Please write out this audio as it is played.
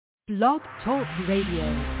Blog Talk Radio.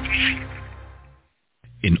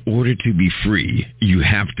 In order to be free, you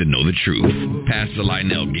have to know the truth. Pastor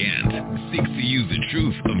Lionel Gantt seeks to use the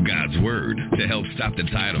truth of God's Word to help stop the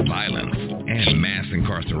tide of violence and mass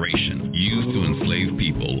incarceration used to enslave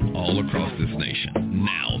people all across this nation.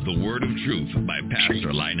 Now, the Word of Truth by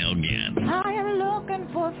Pastor Lionel Gantt. I am looking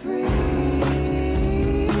for freedom,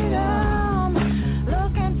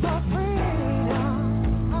 looking for freedom.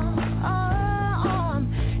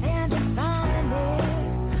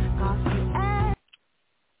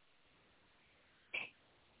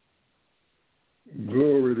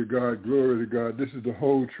 Glory to God, glory to God. This is the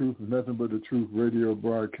whole truth, nothing but the truth radio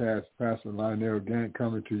broadcast. Pastor Lionel Gantt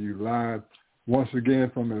coming to you live once again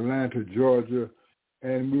from Atlanta, Georgia.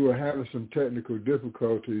 And we were having some technical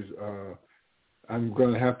difficulties. I'm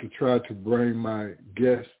going to have to try to bring my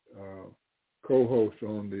guest co-host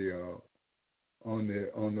on the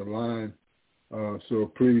line. So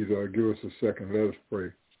please give us a second. Let us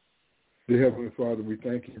pray. Dear Heavenly Father, we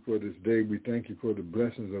thank you for this day. We thank you for the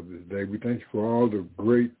blessings of this day. We thank you for all the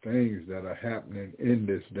great things that are happening in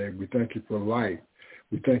this day. We thank you for life.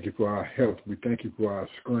 We thank you for our health. We thank you for our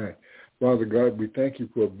strength. Father God, we thank you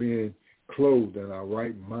for being clothed in our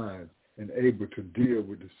right mind and able to deal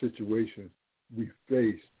with the situations we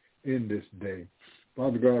face in this day.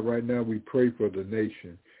 Father God, right now we pray for the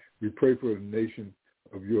nation. We pray for the nation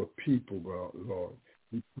of your people, God, Lord.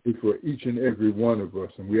 We pray for each and every one of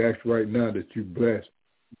us, and we ask right now that you bless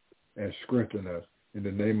and strengthen us. In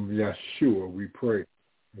the name of Yeshua, we pray.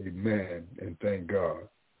 Amen, and thank God.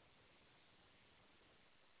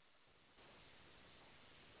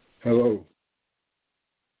 Hello.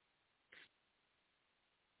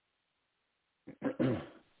 All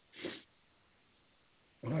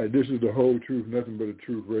right, this is the whole truth, nothing but the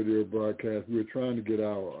truth radio broadcast. We're trying to get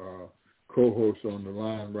our co-host on the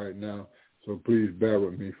line right now. So please bear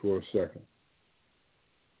with me for a second.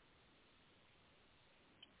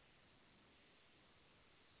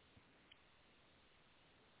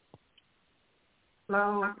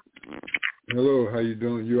 Hello. Hello, how you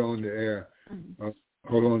doing? You're on the air.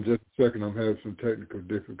 Hold on just a second. I'm having some technical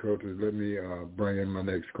difficulties. Let me bring in my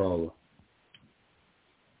next caller.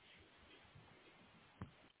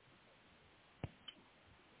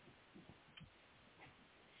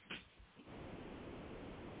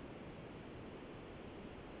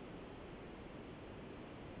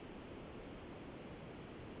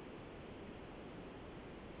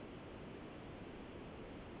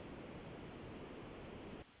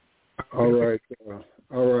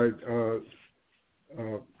 All right.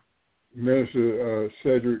 Minister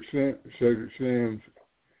Cedric Sims,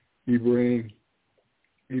 Ibrahim.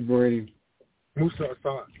 Musa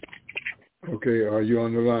Assad. Okay, are you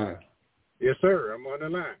on the line? Yes, sir. I'm on the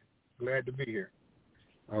line. Glad to be here.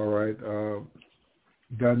 All right.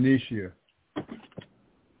 Danisha,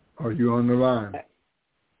 are you on the line?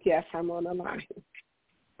 Yes, I'm on the line.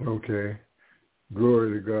 Okay.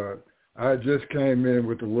 Glory to God. I just came in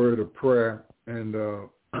with the word of prayer, and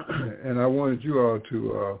I wanted you all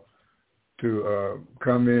to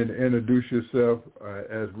come in, introduce yourself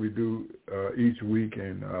as we do each week,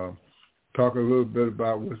 and talk a little bit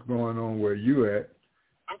about what's going on where you at,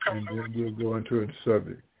 and then we'll go into the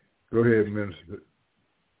subject. Go ahead, Minister.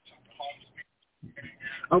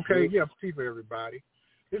 Okay, yeah, people, everybody.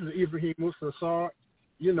 This is Ibrahim Musa Assad,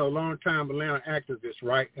 long-time Atlanta activist,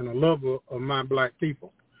 right, and a lover of my black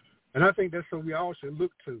people. And I think that's what we all should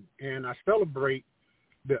look to. And I celebrate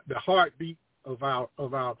the heartbeat of our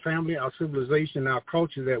family, our civilization, our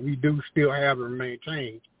culture that we do still have and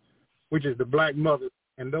maintain, which is the black mother.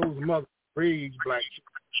 And those mothers raise black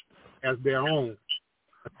children as their own.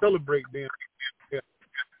 I celebrate them,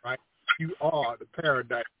 right? You are the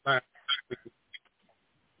paradise.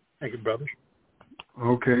 Thank you, brother.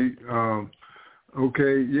 Okay.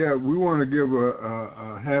 Okay, yeah, we want to give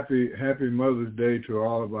a happy Mother's Day to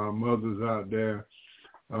all of our mothers out there,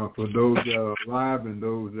 for those that are alive and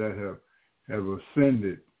those that have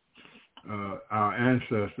ascended, our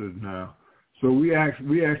ancestors now. So we ask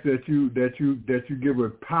that you give a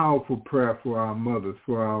powerful prayer for our mothers,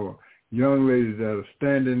 for our young ladies that are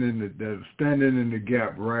standing in the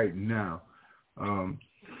gap right now.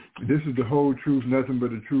 This is the whole truth, nothing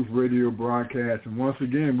but the truth radio broadcast. And once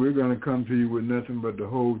again, we're going to come to you with nothing but the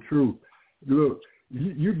whole truth. Look,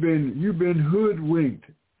 you've been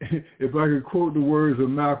hoodwinked. If I could quote the words of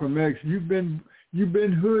Malcolm X, you've been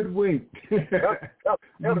hoodwinked.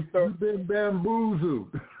 You've been bamboozled.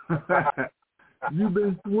 You've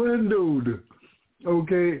been swindled.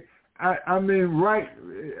 Okay. I mean,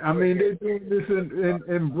 they're doing this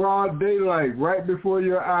in broad daylight, right before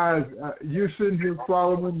your eyes. You're sitting here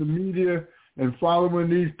following the media and following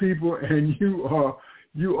these people, and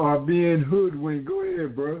you are being hoodwinked. Go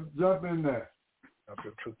ahead, bro. Jump in there.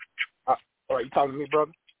 All right, you talking to me,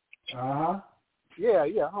 brother? Uh-huh. Yeah,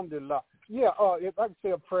 alhamdulillah. Yeah, if I could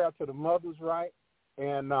say a prayer to the mothers, right?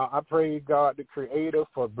 And I praise God, the Creator,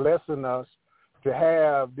 for blessing us to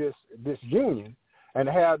have this union and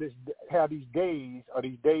have these days or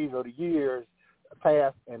the years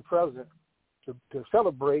past and present to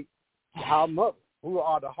celebrate our mothers, who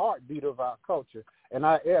are the heartbeat of our culture. And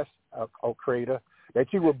I ask, oh Creator,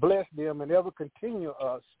 that you will bless them and ever continue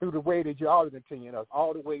us through the way that you always continue us,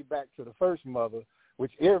 all the way back to the first mother,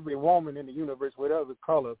 which every woman in the universe, whatever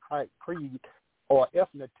color, creed, or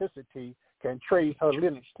ethnicity, can trace her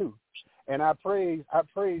lineage to. And I praise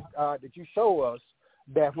God that you show us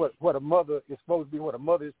that what a mother is supposed to be, what a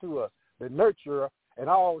mother is to us, the nurturer and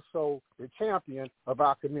also the champion of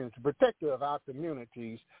our community, protector of our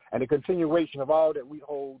communities, and the continuation of all that we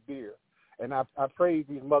hold dear. And I praise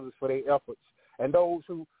these mothers for their efforts. And those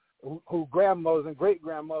who grandmothers and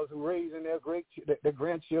great-grandmothers who raising their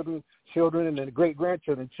grandchildren, children, and their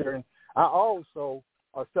great-grandchildren, children, I also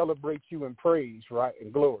celebrate you in praise, right,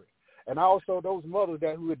 and glory. And also those mothers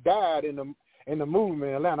who had died in the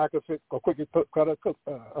movement in Atlanta, I could quickly cut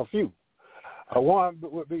a few. One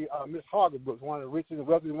would be Miss Hargrove, one of the richest and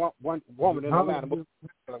wealthiest woman in Atlanta.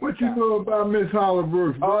 What you know about Miss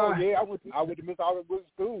Hollerbrooks, bro? Oh yeah, I went to Miss Hollerbrooks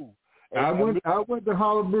school. I went to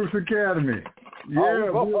Hollerbrooks Academy. Yeah, we're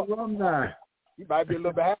alumni. You might be a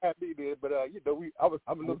little behind me there, but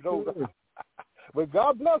I'm a little older. But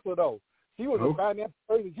God bless her though. She was a financial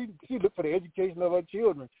person. She looked for the education of her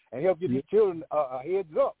children and helped get these children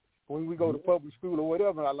heads up when we go to public school or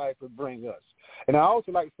whatever our life would bring us. And I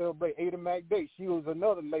also like to celebrate Ada McDay. She was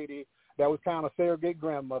another lady that was kind of surrogate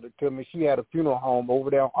grandmother to me. She had a funeral home over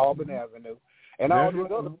there on Auburn Avenue. And all these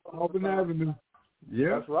other Auburn Avenue.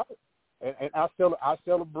 Yeah. That's right. And I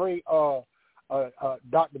celebrate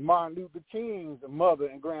Dr. Martin Luther King's mother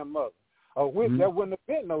and grandmother. There wouldn't have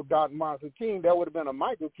been no Dr. Martin Luther King. There would have been a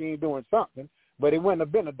Michael King doing something, but it wouldn't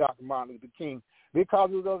have been a Dr. Martin Luther King because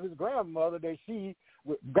it was his grandmother that she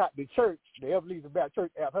got the church, the Ebenezer Baptist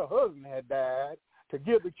Church, after her husband had died, to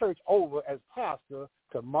give the church over as pastor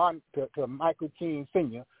to Michael King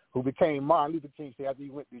Sr., who became Martin Luther King after he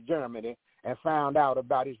went to Germany and found out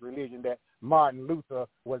about his religion, that Martin Luther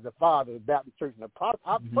was the father of the Baptist Church. And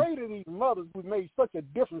I pray to these mothers who made such a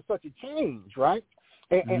difference, such a change, right?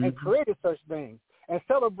 And created such things, and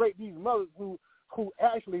celebrate these mothers who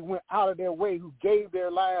actually went out of their way, who gave their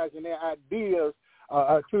lives and their ideas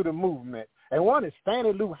to the movement. And one is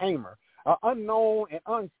Fannie Lou Hamer, an unknown and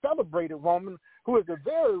uncelebrated woman who is the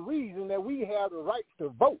very reason that we have the right to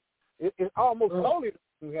vote. It's almost solely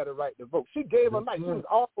we had the right to vote. She gave her life. She was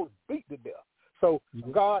almost beat to death. So,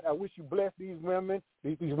 God, I wish you bless these women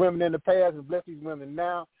in the past, and bless these women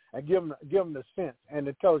now, and give them the sense and the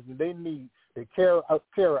intelligence they need to carry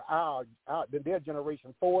their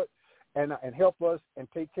generation forward and help us and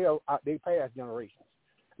take care of their past generations.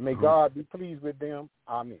 May God be pleased with them.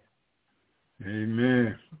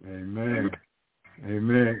 Amen.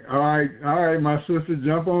 Amen. All right, my sister,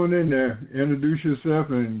 jump on in there. Introduce yourself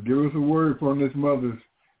and give us a word from this Mother's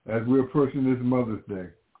as we're approaching this Mother's Day.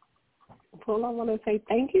 Well, I want to say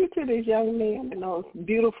thank you to this young man and those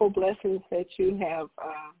beautiful blessings that you have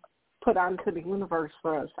put onto the universe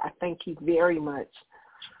for us. I thank you very much.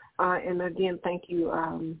 And again, thank you,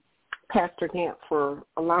 Pastor Gantt, for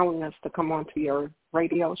allowing us to come onto your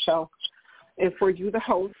radio show. And for you, the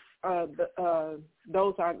host,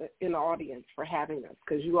 those are in the audience for having us,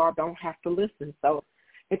 because you all don't have to listen. So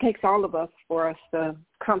it takes all of us for us to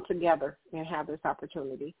come together and have this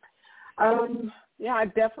opportunity. I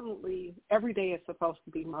definitely, every day is supposed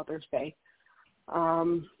to be Mother's Day.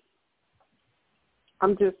 I'm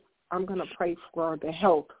going to pray for the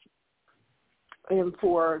health and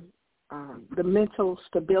for the mental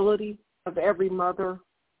stability of every mother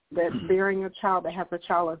that's bearing a child, that has a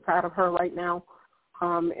child inside of her right now,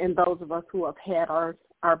 and those of us who have had our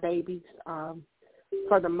babies,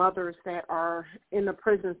 for the mothers that are in the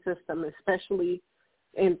prison system, especially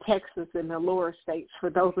in Texas and the lower states, for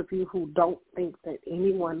those of you who don't think that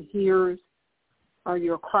anyone hears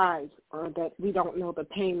your cries, or that we don't know the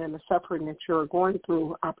pain and the suffering that you're going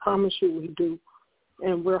through. I promise you we do.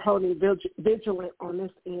 And we're holding vigilant on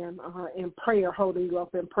this end in prayer, holding you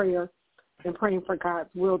up in prayer and praying for God's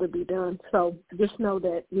will to be done. So just know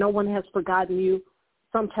that no one has forgotten you.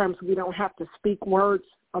 Sometimes we don't have to speak words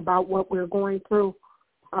about what we're going through,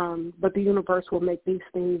 but the universe will make these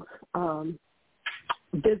things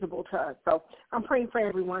visible to us. So I'm praying for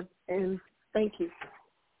everyone, and thank you.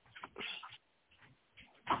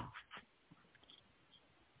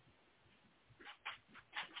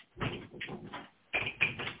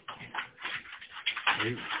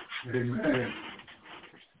 Amen.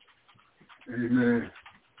 Amen.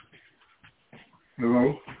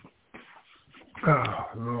 Hello? Oh,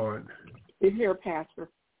 Lord. You're here, Pastor.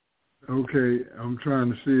 Okay, I'm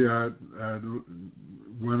trying to see. I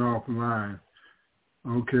went offline.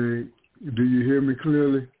 Okay, do you hear me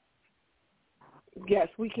clearly? Yes,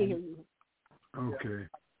 we can hear you. Okay.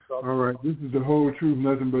 All right, this is The Whole Truth,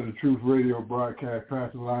 Nothing But the Truth radio broadcast.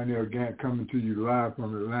 Pastor Lionel Gantt coming to you live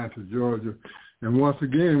from Atlanta, Georgia. And once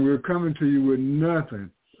again, we're coming to you with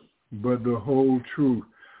nothing but the whole truth.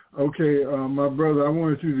 Okay, my brother, I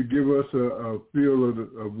wanted you to give us a feel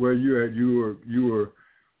of where you're at. You were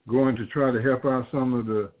going to try to help out some of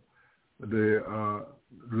the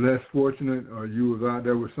less fortunate, or you was out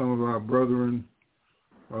there with some of our brethren.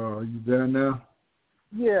 Are you there now?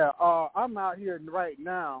 Yeah, I'm out here right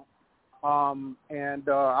now, and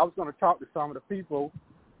I was going to talk to some of the people,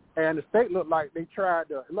 and the state looked like the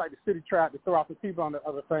city tried to throw out some people on the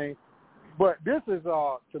other thing. But this is,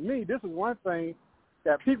 to me, this is one thing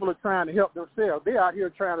that people are trying to help themselves. They're out here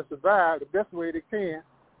trying to survive the best way they can,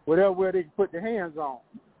 whatever way they can put their hands on.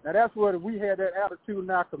 Now, that's where if we had that attitude in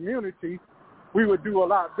our community, we would do a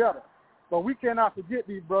lot better. But we cannot forget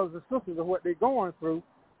these brothers and sisters of what they're going through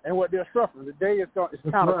and what they're suffering. Today it's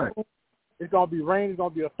kind of cool. It's going to be rain. It's going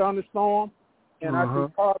to be a thunderstorm. And I see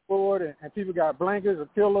cardboard, and people got blankets or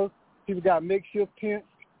pillows. People got makeshift tents.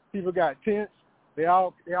 People got tents. They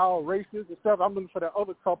all racist and stuff. I'm looking for that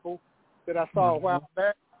other couple that I saw a while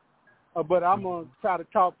back. But I'm going to try to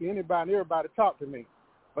talk to anybody and everybody to talk to me.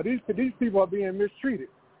 But these people are being mistreated.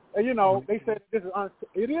 And, you know, they said it is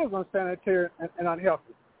unsanitary and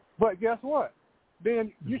unhealthy. But guess what?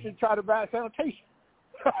 Then you should try to buy sanitation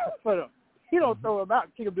for them. You don't throw them out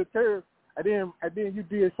and kick them to the curb, and then you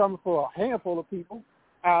did something for a handful of people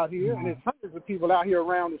out here, and there's hundreds of people out here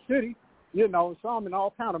around the city, you know, some in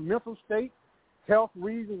all kind of mental state, health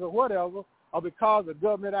reasons or whatever, or because of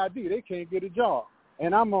government ID, they can't get a job.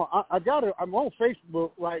 And I'm on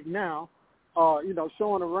Facebook right now, you know,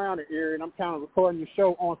 showing around the area, and I'm kind of recording the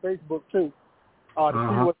show on Facebook too, to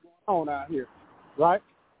see what's going on out here, right?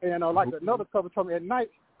 And like another couple told me at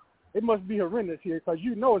night, it must be horrendous here because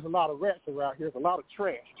you know there's a lot of rats around here. There's a lot of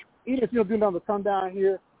trash. Even if you don't do nothing to come down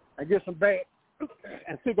here and get some bags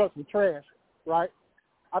and pick up some trash, right?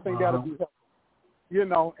 I think that'll be helpful. You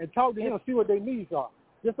know, and talk to them and see what their needs are.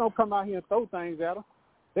 Just don't come out here and throw things at them.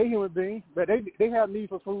 They human beings, but they have needs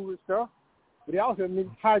for food and stuff, but they also need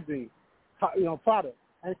hygiene, you know, products.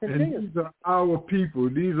 And these are our people.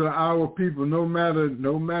 These are our people. No matter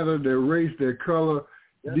their race, their color.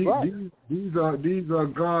 These are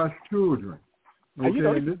God's children. Okay? And you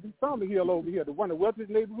know, there's some hill over here, one of the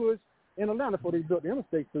wealthiest neighborhoods in Atlanta before they built the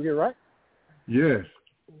interstate through here, right? Yes.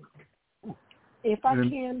 If I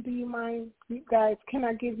can, do you mind, you guys, can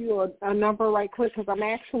I give you a number right quick? Because I'm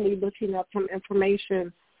actually looking up some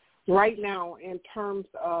information right now in terms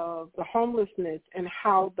of the homelessness and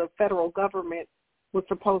how the federal government was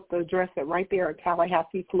supposed to address it right there in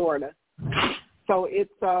Tallahassee, Florida. So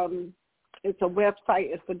it's a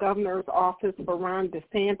website. It's the governor's office for Ron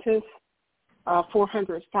DeSantis,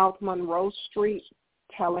 400 South Monroe Street,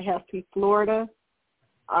 Tallahassee, Florida.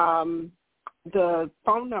 The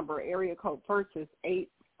phone number, area code first, is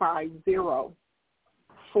 850-488-7146.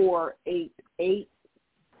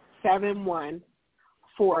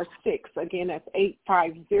 Again, that's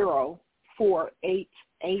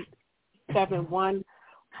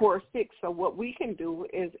 850-488-7146. So what we can do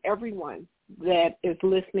is everyone that is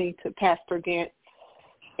listening to Pastor Gantt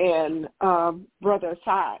and Brother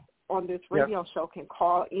Assad on this radio show can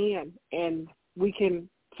call in, and we can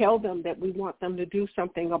tell them that we want them to do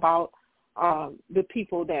something about the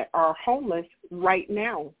people that are homeless right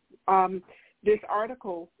now. This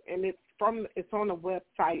article, and it's on the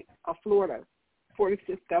website of Florida,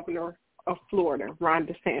 46th Governor of Florida, Ron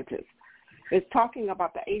DeSantis. It's talking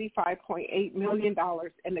about the $85.8 million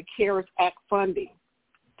in the CARES Act funding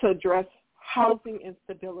to address housing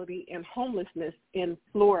instability and homelessness in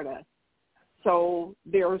Florida. So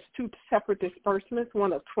there's two separate disbursements,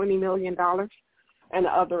 one of $20 million and the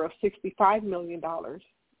other of $65 million.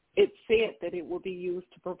 It said that it will be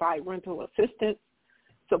used to provide rental assistance,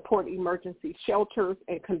 support emergency shelters,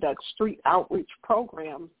 and conduct street outreach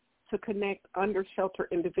programs to connect under-sheltered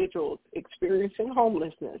individuals experiencing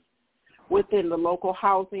homelessness within the local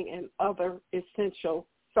housing and other essential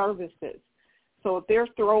services. So if they're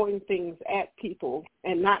throwing things at people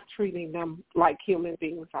and not treating them like human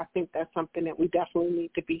beings, I think that's something that we definitely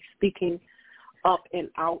need to be speaking up and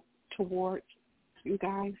out towards, you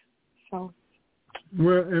guys. So.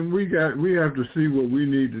 Well, and we have to see what we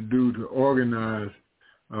need to do to organize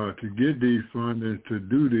to get these fundings to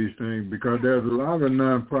do these things, because there's a lot of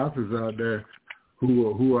nonprofits out there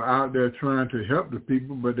who are out there trying to help the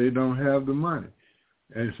people, but they don't have the money.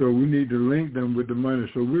 And so we need to link them with the money.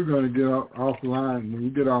 So we're going to get offline. When we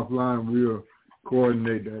get offline, we'll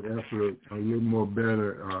coordinate that effort a little more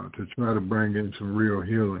better to try to bring in some real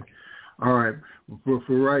healing. All right. For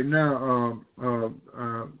right now,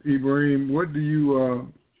 Ibrahim, what do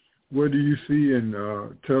you see, and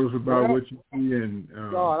tell us about what you see? And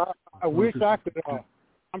God, I wish I could.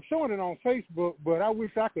 I'm showing it on Facebook, but I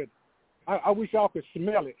wish I could. I wish y'all could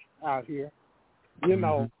smell it out here, you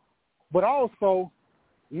know. But also,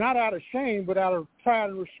 not out of shame, but out of pride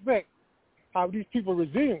and respect, how these people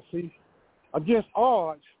resiliency against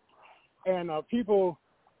odds, and people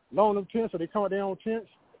loan them tents or they come with their own tents,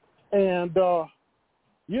 and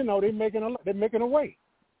you know, they're making a way.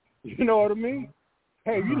 You know what I mean?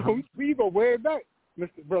 Hey, you know, we go way back,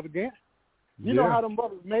 Mr. Brother Gantt. You know how the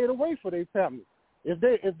mothers made a way for their family. If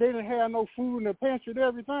they didn't have no food in their pantry and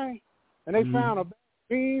everything, and they found a bag of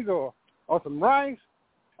beans or some rice,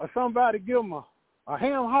 or somebody give them a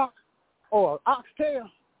ham hock or an oxtail,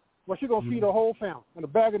 well, she's going to feed the whole family. And a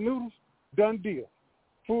bag of noodles, done deal.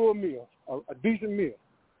 Full meal, a decent meal.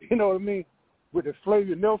 You know what I mean? With the flavor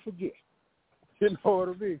you never forget. You know what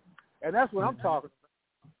I mean? And that's what I'm talking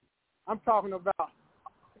about. I'm talking about,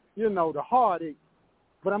 you know, the heartache,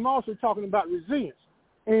 but I'm also talking about resilience.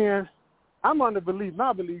 And I'm under belief,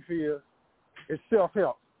 my belief is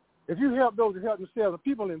self-help. If you help those that help themselves, if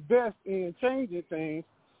people invest in changing things,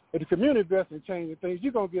 if the community invests in changing things,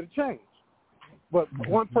 you're going to get a change. But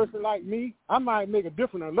one person like me, I might make a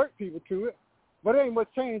difference and alert people to it, but there ain't much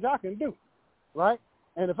change I can do, right?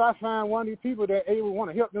 And if I find one of these people that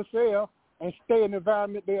want to help themselves and stay in the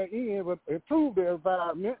environment they're in, but improve their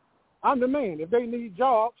environment, I'm the man. If they need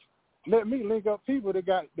jobs, let me link up people that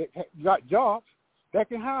got jobs that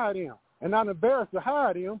can hire them, and not embarrassed to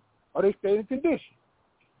hire them or they stay in condition.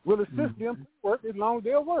 We'll assist them to work as long as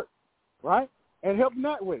they'll work, right? And help them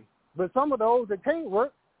that way. But some of those that can't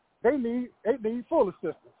work, they need full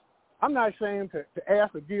assistance. I'm not ashamed to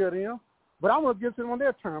ask or give them, but I'm going to give them on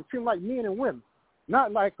their terms, treat them like men and women,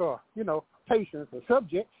 not like, you know, patients or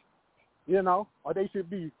subjects, you know, or they should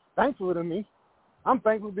be thankful to me. I'm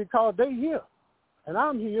thankful because they here, and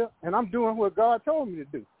I'm here, and I'm doing what God told me to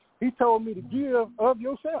do. He told me to give of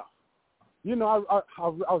yourself. You know, I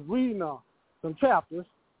was reading some chapters,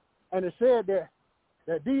 and it said that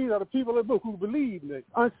these are the people of the book who believe in the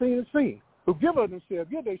unseen and seen, who give of themselves,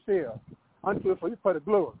 give themselves unto for the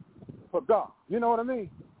glory, for God. You know what I mean?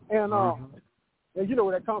 And and you know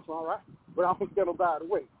where that comes from, right? But I don't get them by the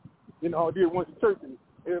way. You know, I did once in church, and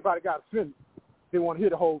everybody got offended. They want to hear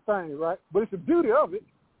the whole thing, right? But it's the beauty of it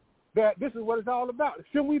that this is what it's all about.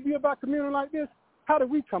 Shouldn't we be about community like this? How did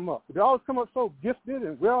we come up? Did it always come up so gifted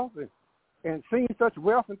and wealth and seeing such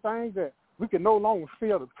wealth and things that we can no longer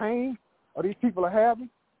feel the pain of these people are having,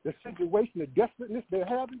 the situation, the desperateness they're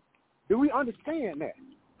having? Do we understand that?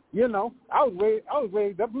 You know, I was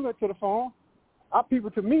raised up. We went to the farm. Our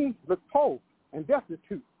people, to me, looked poor and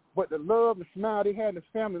destitute. But the love and smile they had in the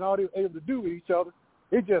family and all they were able to do with each other,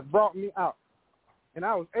 it just brought me out. And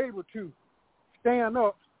I was able to stand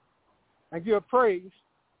up and give praise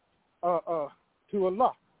to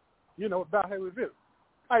Allah, you know, about how we live.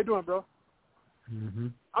 How you doing, bro?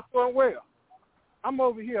 I'm doing well. I'm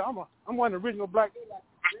over here. I'm one of the original black.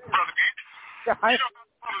 Yeah, I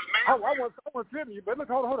want to trip you, but look,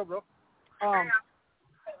 hold on, bro.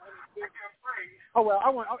 Oh well,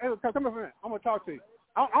 come over here. I'm gonna talk to you.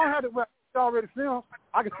 I don't have to already film.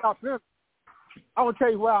 I can stop filming. I want to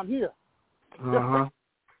tell you why I'm here.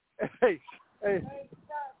 Hey,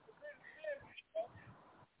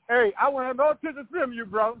 I want to have no attention to film you,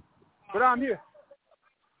 bro, but I'm here.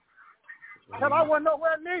 Hell, I want to know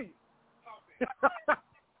where I need. It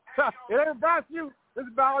ain't about you. It's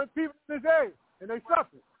about all the people in this area, and they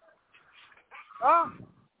suffer.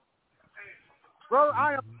 Brother,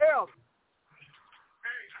 I am elder.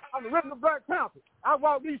 I'm the original Black Panther. I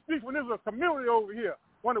walk these streets when there's a community over here,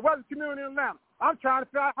 one of the wealthiest community in Atlanta. I'm trying to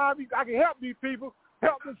figure out how I can help these people,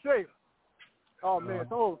 help themselves. Oh man,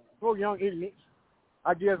 so young ignorance.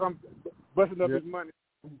 I guess I'm busting up his money.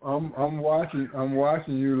 I'm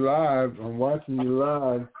watching you live.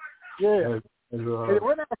 Yeah.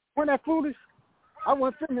 When that foolish, I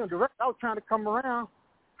wasn't sitting here direct. I was trying to come around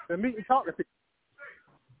and meet and talk to people.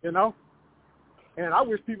 You know? And I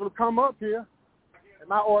wish people would come up here in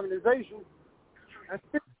my organization and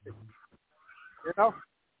speak to me. You know?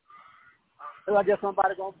 And I guess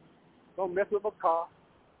somebody gonna mess with my car.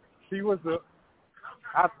 See what's up.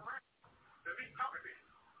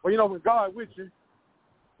 Well, you know, when God with you,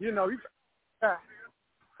 you know,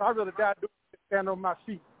 So I'd rather die doing it, stand on my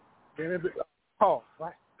feet than it be called,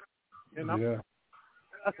 right? You know? Yeah.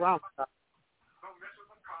 That's what I'm about.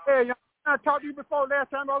 Hey, I talked to you before last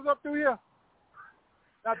time I was up through here.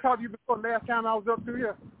 I talked to you before last time I was up through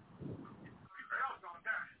here.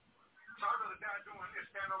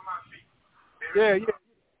 Yeah.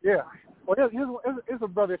 Well, here's a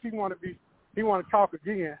brother. If he want to talk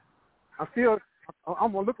again, I'm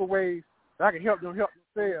gonna look for ways that I can help them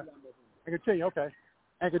themselves and continue. Okay,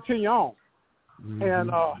 and continue on. Mm-hmm.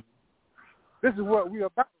 And this is what we're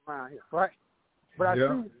about around here, right? But I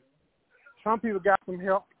see some people got some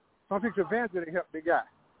help. Some people advantage of the help they got.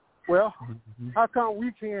 Well, how come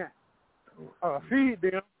we can't feed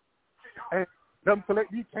them and let them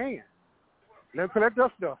collect? We can. Let them collect their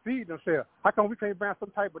stuff, feed themselves. How come we can't buy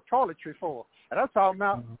some type of toiletry for them? And I'm talking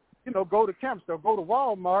about, go to camp store, go to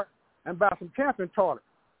Walmart and buy some camping toilet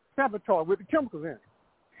with the chemicals in it,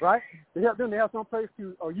 right? To help them to have some place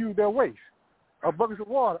to use their waste, or buckets of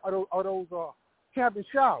water, or those camping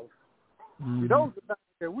showers. See, those are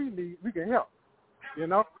things that we need. We can help,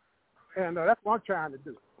 and that's what I'm trying to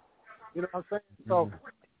do. You know what I'm saying? So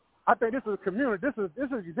I think this is a community. This is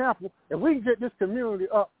an example. If we can get this community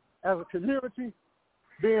up as a community,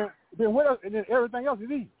 then what else? And then everything else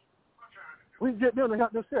is easy. We can get them to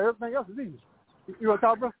help themselves. Everything else is easy. You want to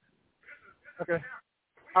talk, bro? Okay.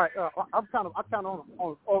 All right. I'm kind of on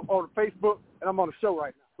Facebook, and I'm on the show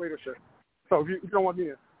right now. Radio show. So if you don't want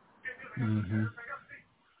me in.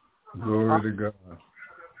 Glory to God.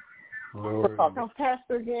 So,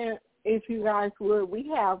 Pastor, again, if you guys would, we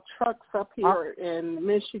have trucks up here in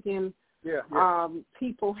Michigan. Yeah.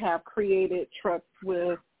 People have created trucks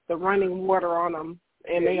with the running water on them,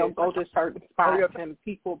 and they'll go to certain spots, and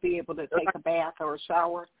people will be able to take a bath or a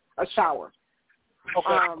shower. Okay.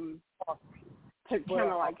 To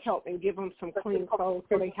kind of like help and give them some clean clothes,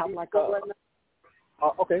 so they have like a.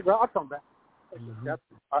 Okay. Well, I'll come back.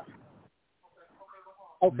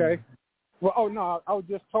 Okay. Well, no, I was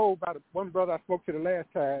just told by one brother I spoke to the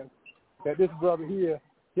last time that this brother here,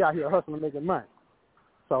 he out here hustling and making money.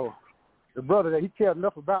 So the brother that he cared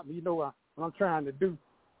enough about me, what I'm trying to do,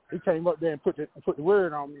 he came up there and put the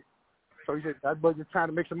word on me. So he said, that brother's trying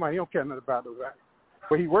to make some money. He don't care nothing about those guys.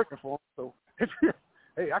 But he working for him. So,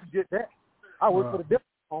 hey, I can get that. I work for the different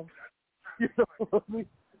home. You know what I mean?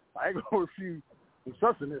 I ain't going to refuse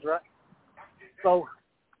instructions, right? So,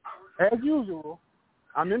 as usual,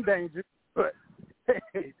 I'm in danger. But,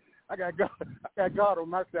 hey, I got God on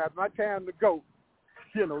my side. My time to go.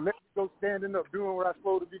 Let me go standing up, doing what I'm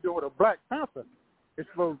supposed to be doing. What a Black Panther is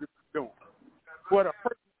supposed to be doing. What a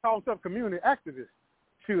person calls himself community activist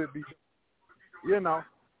should be doing.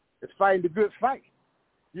 It's fighting the good fight.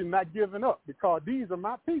 You're not giving up because these are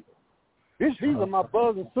my people. These are my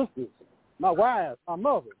brothers and sisters, my wives, my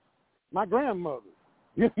mothers, my grandmothers,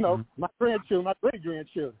 my grandchildren, my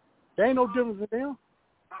great-grandchildren. There ain't no difference in them.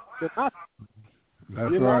 That's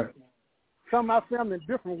right. Some of my family in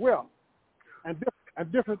different wealth and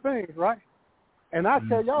different things, right? And I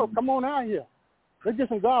tell y'all, come on out here. Let's get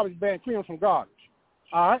some garbage bags, clean up some garbage.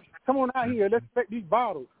 All right? Come on out here. Let's take these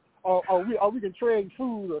bottles. Or we can trade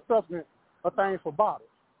food or substance or things for bottles.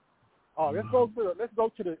 Let's go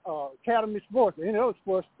to the Academy Sports or any other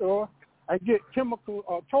sports store and get chemical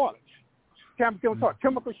toilets,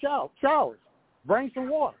 chemical showers. Bring some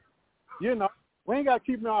water. We ain't got to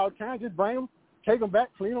keep them all the time. Just bring them, take them back,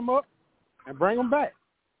 clean them up, and bring them back.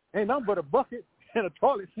 Ain't nothing but a bucket and a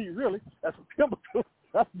toilet seat, really. That's a chemical.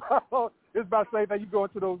 That's it's about the same thing. You go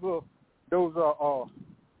into those little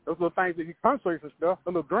things that you concentrate and stuff,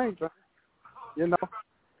 the little drains. I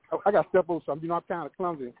got to step over something. I'm kind of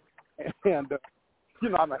clumsy. And,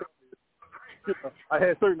 I'm like, I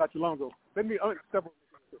had surgery not too long ago. Let me step over.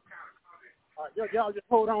 All right, y'all just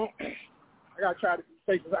hold on. I got to try to be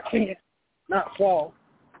safe as I can, not fall.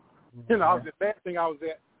 The last thing I was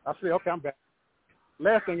at, I said, okay, I'm back.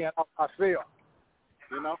 Last thing I fell,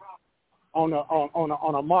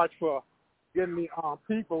 on a march for getting the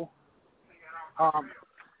people,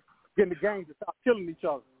 getting the gangs to stop killing each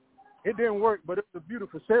other. It didn't work, but it was a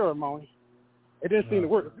beautiful ceremony. It didn't seem to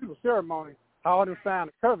work. It was a beautiful ceremony. How them signed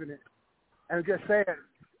the covenant, and just sad. A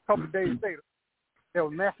couple of days later, there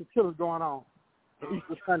was massive killings going on on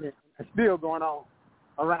Easter Sunday, and still going on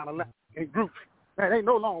around the land in groups. Man, it ain't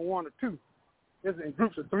no longer one or two. It's in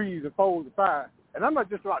groups of 3s and 4s and 5s. And I'm not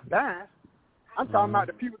just about dying. I'm talking about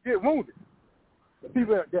the people get wounded, the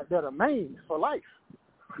people that are maimed for life.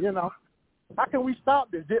 How can we stop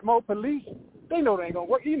this? Get more police? They know they ain't gonna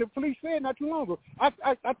work. Even the police said not too long ago. I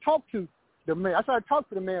talked to the mayor. I tried to talk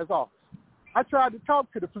to the mayor's office. I tried to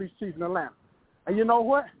talk to the police chief in Atlanta. And you know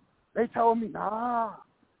what? They told me, nah,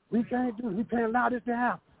 we can't do it. We can't allow this to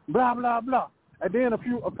happen. blah, blah, blah. And then a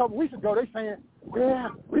couple weeks ago, they saying, yeah,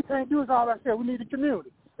 we can't do this all ourselves. We need the community.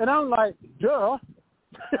 And I'm like, duh.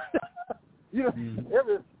 You know,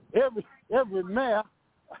 every mayor,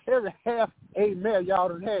 every half a mayor y'all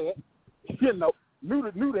done had, you know, knew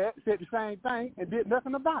that, said the same thing, and did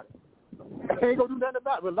nothing about it. They ain't gonna do nothing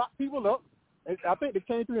about it. But lock people up. And I think they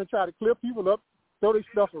came through and tried to clear people up, throw their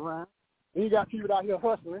stuff around. And you got people out here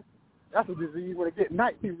hustling. That's a disease. When it get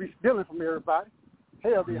night, people be stealing from everybody.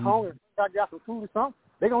 Hell, they hungry. I got some food or something.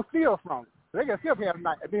 They gonna steal from them. So they can still have a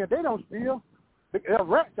night. And then if they don't steal, there are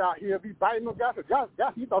rats out here be biting them guys.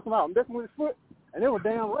 He thought somebody was messing with his foot, and there were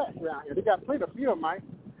damn rats around here. They got plenty of field mice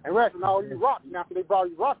and rats and all these rocks. Now, after they brought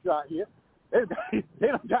these rocks out here, they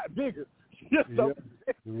done got bigger. So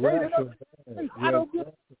I don't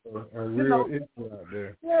get a real issue out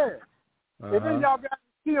there. Yeah. And then y'all got,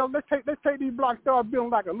 you know, let's take these blocks, start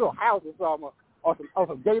building like a little house or something, or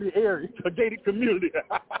some gated area, a gated community.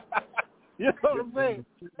 You know what I'm saying?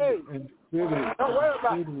 Hey, don't worry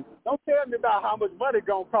about it. Don't tell me about how much money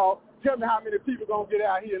gonna cost. Tell me how many people gonna get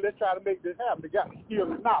out here and let's try to make this happen. They got the skills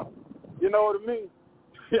and knowledge. You know what I mean?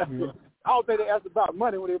 Yeah. I don't think they asked about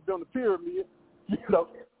money when they were building the pyramid. You know,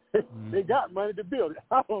 they got money to build it.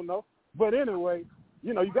 I don't know. But anyway,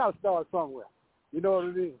 you know, you got to start somewhere. You know what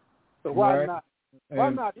I mean? So why not?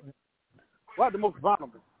 Why the most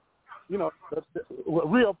vulnerable? You know,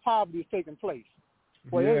 real poverty is taking place.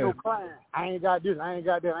 Well, ain't no crime. I ain't got this. I ain't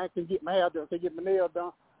got that. I can't get my hair done. I can't get my nails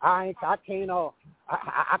done. I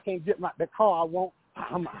can't get the car I want.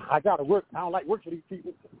 I got to work. I don't like work for these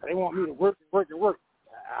people. They want me to work.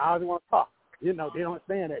 I just want to talk. You know, they don't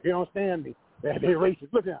understand that. They don't understand me. They're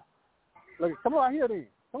racist. Look at them. Look, come on out here then.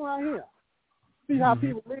 Come on out here. See how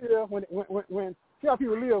people live see how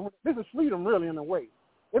people live. This is freedom, really, in a way.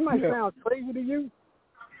 It might sound crazy to you,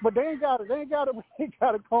 but they ain't got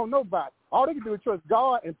to call nobody. All they can do is trust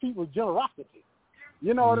God and people's generosity.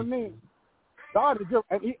 You know what I mean? God is just,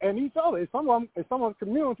 and each other. In someone's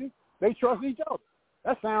community, they trust each other.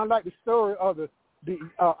 That sounds like the story of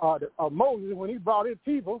of Moses when he brought his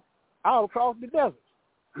people out across the desert.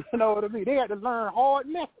 You know what I mean? They had to learn hard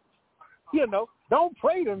methods. You know, don't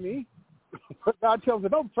pray to me. God tells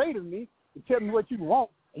them, don't pray to me. And tell me what you want.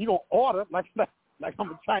 And you're going to order like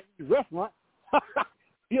I'm a Chinese restaurant.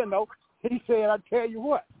 You know, he said, I tell you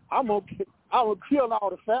what, I'm going to kill all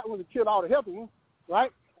the fat ones and kill all the healthy ones,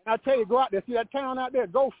 right? And I tell you, go out there, see that town out there,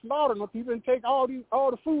 go slaughter them people and take all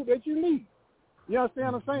the food that you need. You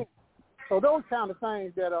understand what I'm saying? So those kind of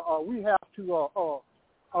things that we have to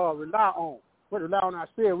rely on. We rely on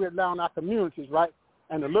ourselves, we rely on our communities, right?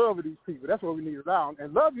 And the love of these people. That's what we need to rely on.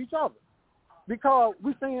 And love each other. Because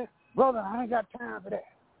we're saying, brother, I ain't got time for that.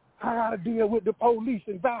 I got to deal with the police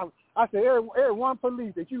and violence. I said, every one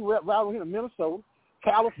police that you rep right here in Minnesota,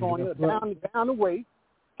 California, down the way,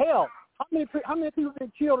 hell, how many people have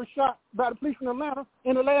been killed or shot by the police in Atlanta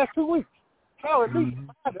in the last 2 weeks? Hell, at least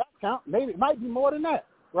 5, that count. Maybe it might be more than that,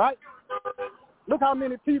 right? Look how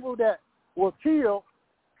many people that were killed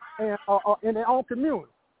in their own community,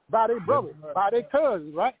 by their brothers, by their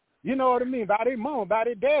cousins, right? You know what I mean? By their mom, by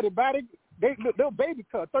their daddy, by their baby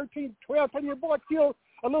cuz, 13, 12, 10-year-old boy killed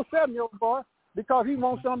a little 7-year-old boy because he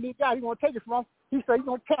wants something he got. He want to take it from him. He said he's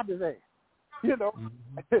going to cap his ass. You know?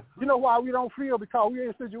 You know why we don't feel? Because we're in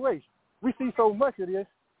a situation. We see so much of this,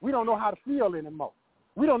 we don't know how to feel anymore.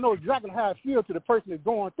 We don't know exactly how it feels to the person that's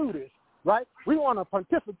going through this, right? We want to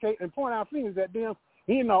pontificate and point our fingers at them,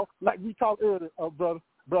 you know, like we talked earlier, brother,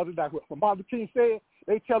 like what Martin Luther King said.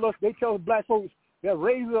 They tell us black folks they're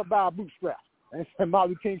raised up by our bootstraps. And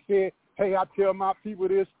Martin Luther King said, hey, I tell my people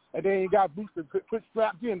this, and they ain't got boots to put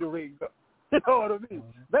straps in to raise up. You know what I mean?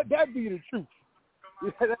 Let that be the truth.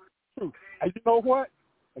 Yeah, that's the truth. And you know what?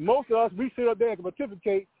 And most of us, we sit up there and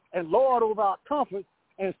pontificate and lord over our comfort,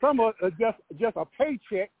 and some of us are just a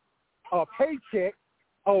paycheck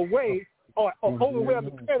away, or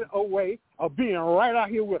overwhelming credit away of being right out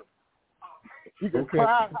here with them. You can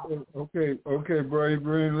cry. Okay, Brother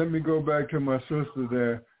Green. Let me go back to my sister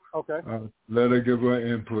there. Okay. Let her give her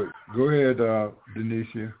input. Go ahead,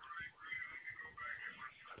 Denicia.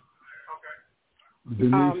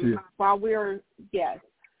 While we're, yes.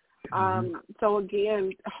 So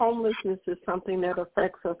again, homelessness is something that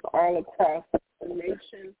affects us all across the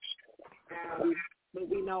nation. But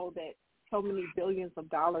we know that so many billions of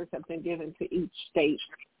dollars have been given to each state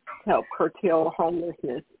to help curtail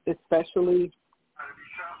homelessness, especially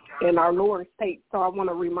in our lower states. So I want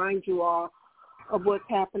to remind you all of what's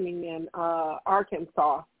happening in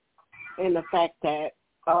Arkansas, and the fact that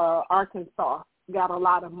Arkansas got a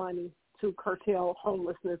lot of money to curtail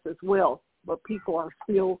homelessness as well, but people are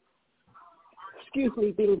still,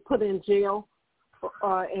 being put in jail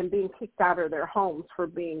and being kicked out of their homes for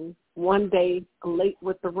being one day late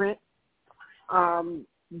with the rent.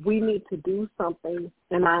 We need to do something,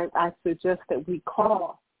 and I suggest that we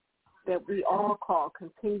all call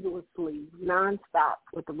continuously, nonstop,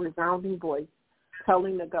 with a resounding voice,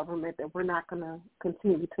 telling the government that we're not going to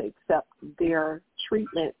continue to accept their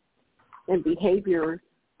treatment and behavior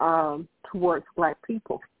towards Black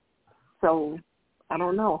people. So I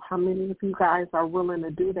don't know how many of you guys are willing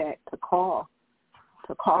to do that, to call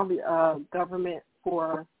the government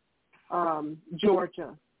for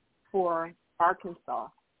Georgia, for Arkansas,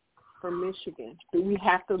 for Michigan. Do we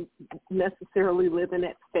have to necessarily live in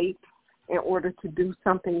that state in order to do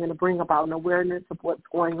something and to bring about an awareness of what's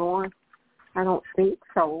going on? I don't think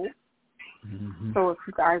so. Mm-hmm. So if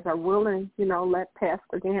you guys are willing, let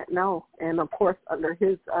Pastor Gantt know. And, of course, under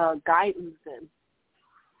his guidance and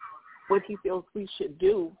what he feels we should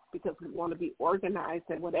do, because we want to be organized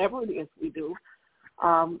in whatever it is we do,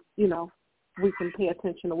 we can pay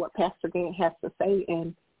attention to what Pastor Gantt has to say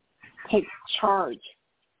and take charge,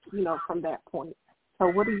 from that point. So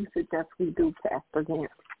what do you suggest we do, Pastor Gantt?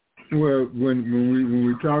 Well, when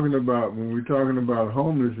we're talking about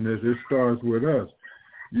homelessness, it starts with us.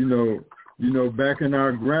 Back in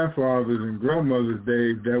our grandfathers and grandmothers'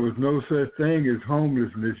 days, there was no such thing as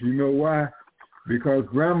homelessness. You know why? Because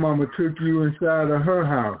grandmama took you inside of her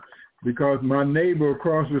house. Because my neighbor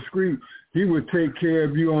across the street, he would take care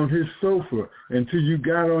of you on his sofa until you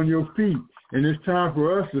got on your feet. And it's time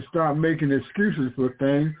for us to stop making excuses for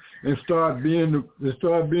things and start being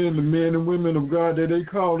the men and women of God that they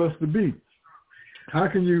called us to be. How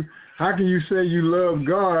can you say you love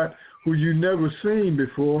God who you never seen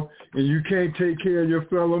before and you can't take care of your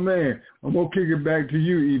fellow man? I'm gonna kick it back to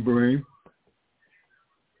you, Ibrahim.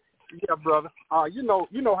 Yeah, brother. You know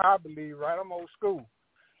how I believe, right? I'm old school,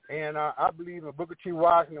 and I believe in Booker T.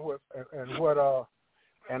 Washington and what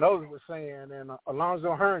others were saying, and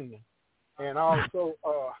Alonzo Herndon. And also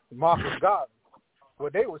Marcus Garvey,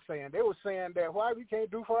 what they were saying that why we can't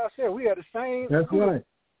do for ourselves. We had the same right.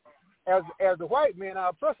 as the white men our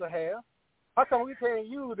oppressor have. How come we can't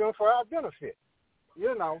use them for our benefit?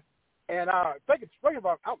 And think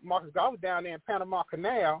about Marcus Garvey down there in Panama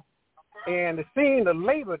Canal, and seeing the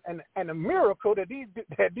labor and the miracle that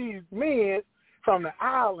these men from the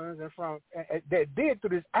islands and from that did through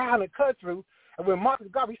this island cut through. And when Marcus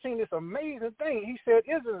Garvey seen this amazing thing, he said,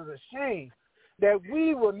 "Isn't it a shame that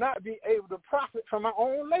we will not be able to profit from our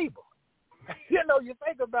own labor?" You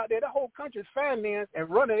think about that. The whole country's financed and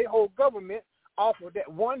running their whole government off of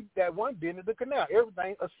that one bend of the canal.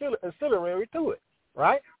 Everything ancillary to it,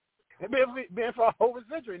 right? It's been for over a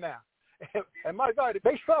century now. And my God,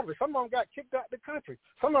 they suffered. Some of them got kicked out of the country.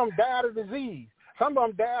 Some of them died of disease. Some of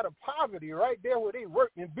them died of poverty right there where they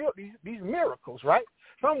worked and built these miracles, right?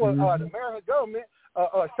 Some was the American government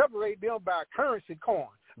separated them by currency coin,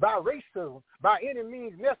 by racism, by any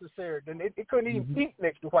means necessary. Then they couldn't even eat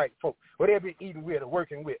next to white folks, or they'd be eating with or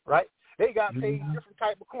working with, right? They got paid different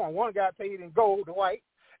type of coin. One got paid in gold, the white,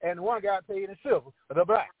 and one got paid in silver, the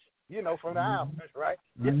blacks. From the islands, right?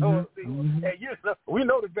 And we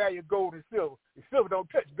know the value of gold and silver. Silver don't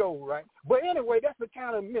touch gold, right? But anyway, that's the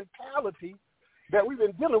kind of mentality that we've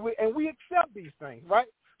been dealing with, and we accept these things, right?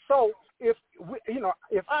 So if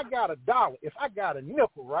I got $1, if I got a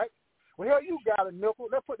nickel, right? Well, hell, you got a nickel.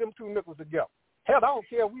 Let's put them two nickels together. Hell, I don't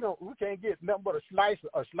care. We can't get nothing but a slice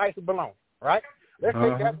of bologna, right? Let's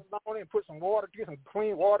take that bologna and put some water, get some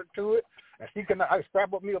clean water to it, and I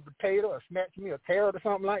scrap up me a potato or snatch me a carrot or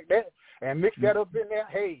something like that, and mix that up in there.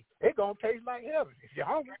 Hey, it's gonna taste like heaven. If you're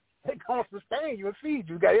hungry, it's gonna sustain you and feed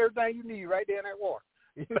you. You got everything you need right there in that water.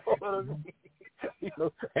 You know what I mean?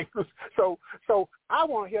 So I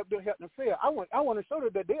want to help them feel. I want to show them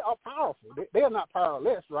that they are powerful. They are not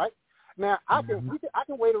powerless, right? Now I can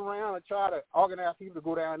wait around and try to organize people to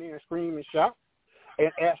go down there and scream and shout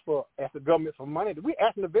and ask the government for money. We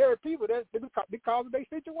asking the very people that because of their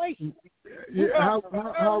situation. Yeah, how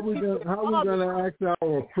are we gonna ask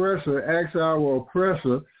our oppressor?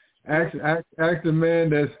 Ask the man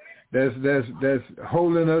that's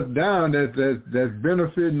holding us down, that's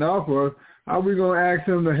benefiting off us. How are we gonna ask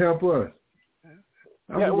him to help us?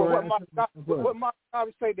 What my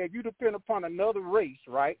father say that you depend upon another race,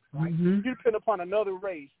 right? You depend upon another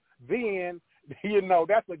race, then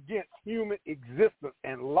that's against human existence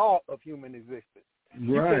and law of human existence.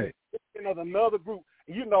 Right. You depend on another group,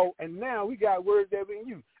 and now we got words that we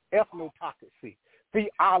use: ethnocracy,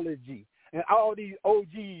 theology, and all these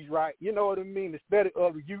OGs, right? You know what I mean? The study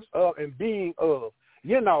of, the use of, and being of,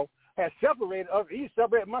 has separated us. He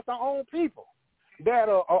separated amongst our own people. That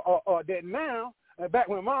now, back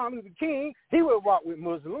when Martin Luther King, he would walk with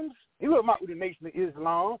Muslims He wouldn't walk with the Nation of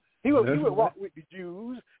Islam. He would walk with the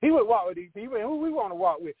Jews. He would walk with these people. And who we want to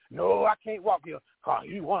walk with? No, I can't walk here because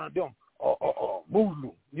he one of them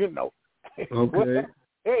Muslim, you know. Okay.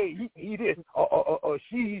 Hey, he this.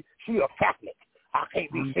 She a Catholic. I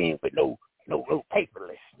can't be seen with no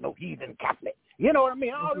paperless, no heathen Catholic. You know what I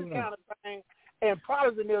mean? All this kind of thing. And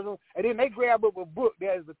Protestantism, and then they grab up a book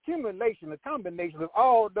that is a combination of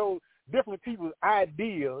all those different people's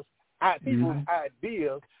ideas,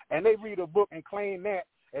 and they read a book and claim that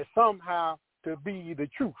as somehow to be the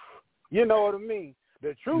truth. You know what I mean?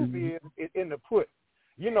 The truth is in the put.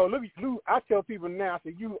 You know, look, I tell people now, I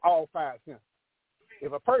say, you all 5 senses.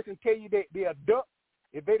 If a person tell you that they're a duck,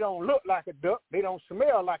 if they don't look like a duck, they don't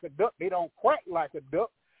smell like a duck, they don't quack like a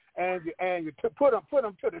duck, and you put them to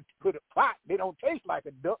the pot, they don't taste like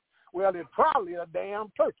a duck, well, it's probably a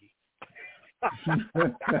damn turkey.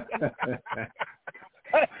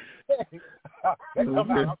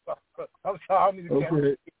 I'm sorry.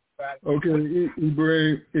 Okay,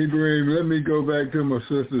 Ibrahim, let me go back to my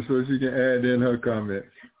sister so she can add in her comments.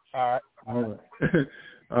 All right.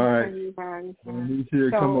 All right.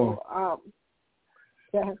 Here, come on.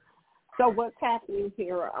 So what's happening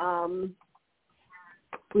here?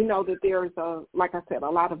 We know that there's like I said, a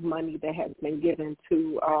lot of money that has been given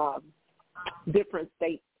to different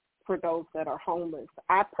states for those that are homeless.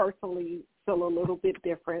 I personally feel a little bit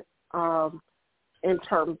different in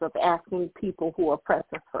terms of asking people who are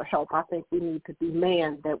pressing for help. I think we need to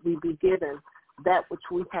demand that we be given that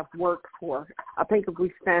which we have worked for. I think if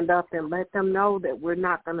we stand up and let them know that we're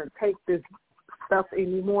not going to take this stuff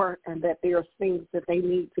anymore and that there's things that they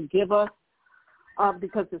need to give us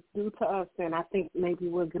because it's due to us, then I think maybe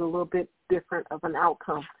we'll get a little bit different of an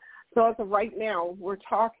outcome. So as of right now, we're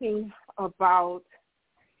talking about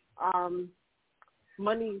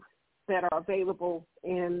monies that are available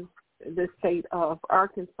in the state of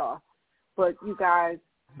Arkansas. But you guys,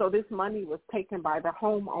 so this money was taken by the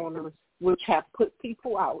homeowners, which have put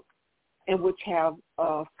people out and which have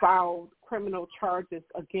filed criminal charges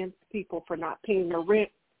against people for not paying their rent.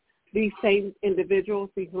 These same individuals,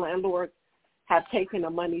 these landlords, have taken the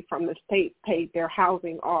money from the state, paid their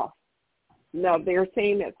housing off. Now, they're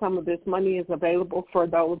saying that some of this money is available for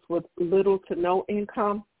those with little to no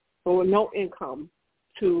income, or no income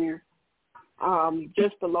to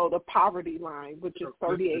just below the poverty line, which is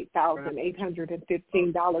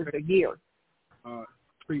 $38,815 a year.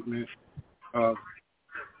 Treatment,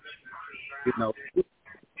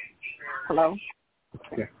 Hello?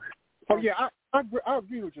 Yeah. Oh, yeah, I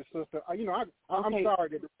agree with your sister. I'm sorry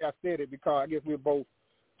that I said it because I guess we're both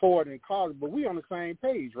Ford and Carter, but we're on the same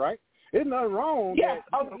page, right? There's nothing wrong. Yes.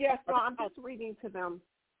 No, I'm just reading to them.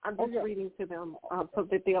 Reading to them so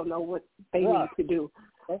that they'll know what they need to do.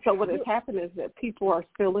 So what has happened is that people are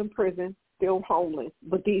still in prison, still homeless,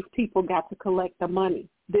 but these people got to collect the money.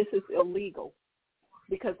 This is illegal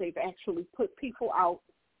because they've actually put people out.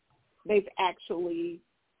 They've actually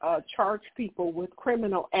charged people with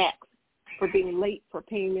criminal acts for being late for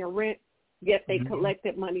paying their rent, yet they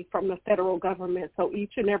collected money from the federal government. So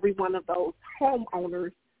each and every one of those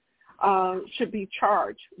homeowners should be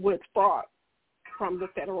charged with fraud from the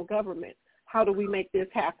federal government. How do we make this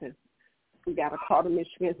happen? We got to call the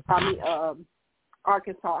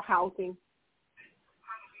Arkansas Housing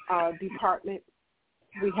Department.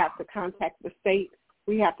 We have to contact the state.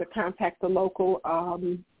 We have to contact the local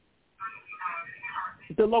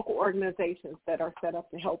organizations that are set up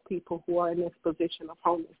to help people who are in this position of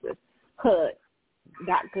homelessness.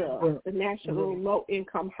 HUD.gov, the National Low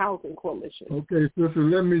Income Housing Coalition. Okay, sister,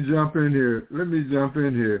 let me jump in here.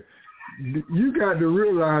 You got to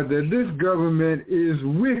realize that this government is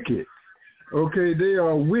wicked. Okay, they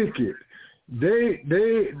are wicked. They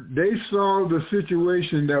saw the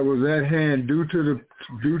situation that was at hand due to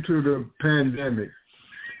the pandemic,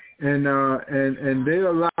 and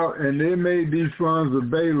they made these funds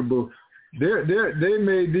available. They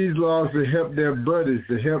made these laws to help their buddies,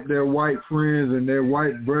 to help their white friends and their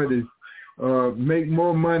white brothers make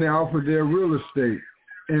more money off of their real estate,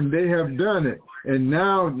 and they have done it. And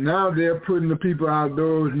now they're putting the people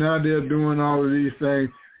outdoors. Now they're doing all of these things.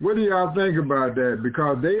 What do y'all think about that?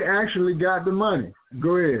 Because they actually got the money.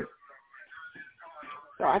 Go ahead.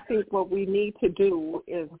 So I think what we need to do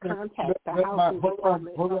is contact the housing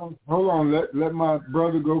department. Hold on. Let my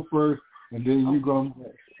brother go first, and then you go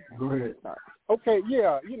next. Go ahead. Okay,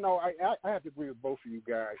 yeah. I have to agree with both of you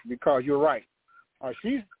guys because you're right.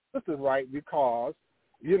 She's right because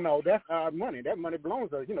that's our money. That money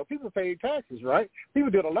belongs to us. People pay taxes, right?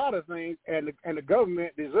 People did a lot of things, and the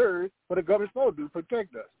government deserves what the government's supposed to do,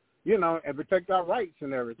 protect us, and protect our rights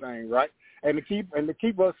and everything, right? And to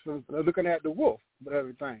keep us from looking at the wolf and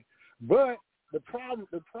everything. But the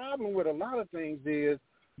problem with a lot of things is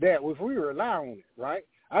that if we rely on it, right?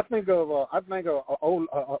 I think of one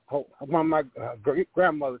of my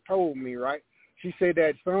grandmother told me, right? She said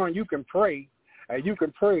that, son, you can pray, and you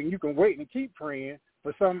can wait and keep praying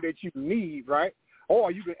for something that you need, right?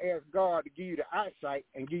 Or you can ask God to give you the eyesight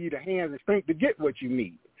and give you the hands and strength to get what you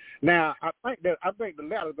need. Now, I think the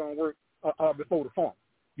latter's gonna work before the former.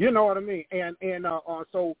 You know what I mean? And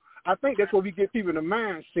so I think that's what we get people in the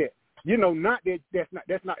mindset. You know, not that that's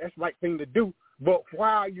the right thing to do, but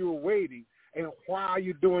while you're waiting and while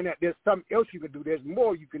you're doing that, there's something else you can do. There's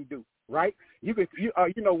more you can do, right? You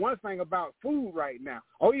know, one thing about food right now,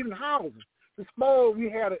 or even housing. The small,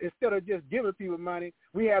 instead of just giving people money,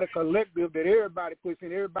 we had a collective that everybody puts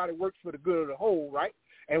in. Everybody works for the good of the whole, right?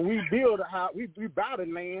 And we build a house, we buy the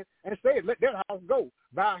land and say, let that house go.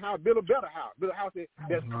 Buy a house, build a better house. Build a house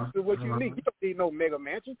that's what you need. You don't need no mega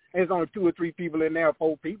mansion. And there's only 2 or 3 people in there,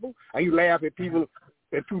 4 people. And you laugh at people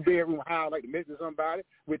in 2-bedroom house like to mention somebody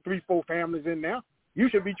with 3, 4 families in there. You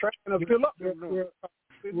should be trying to fill up that room.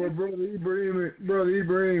 Well, Brother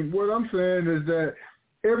Ibrahim, what I'm saying is that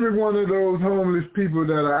every one of those homeless people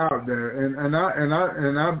that are out there, and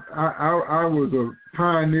I was a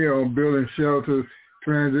pioneer on building shelters,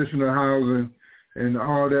 transitional housing, and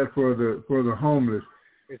all that for the homeless.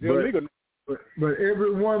 It's illegal. But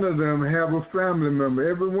every one of them have a family member.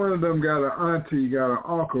 Every one of them got an auntie, got an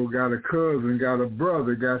uncle, got a cousin, got a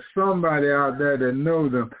brother, got somebody out there that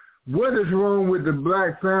knows them. What is wrong with the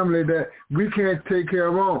black family that we can't take care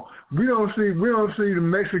of on? We don't see the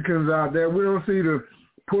Mexicans out there. We don't see the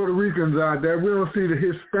Puerto Ricans out there. We don't see the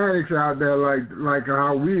Hispanics out there like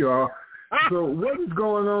how we are. So what is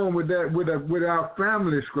going on with that with our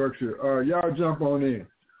family structure? Y'all jump on in.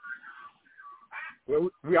 Well,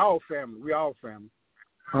 we all family.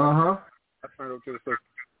 Uh-huh. I turn over to the circle.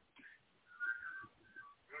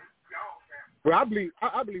 Well, I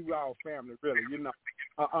believe we're all family, really. You know,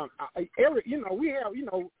 we have,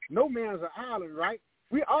 no man's an island, right?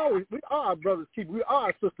 We are our brother's keeper. We are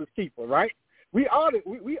our sister's keeper, right? We are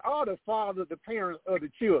the father, the parents of the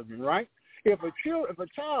children, right? If a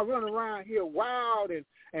child run around here wild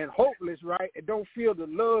and hopeless, right, and don't feel the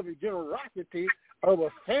love and generosity of a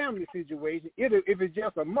family situation, if it's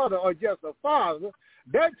just a mother or just a father,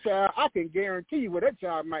 that child, I can guarantee you what that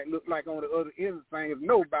child might look like on the other end of things if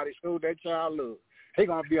nobody showed that child love. He's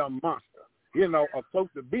going to be a monster, or close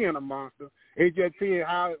to being a monster. It just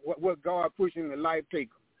depends what God pushes in the life take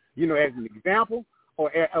him. As an example,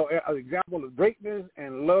 or as an example of greatness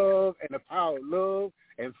and love and the power of love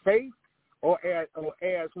and faith, or as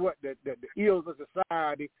what the ills of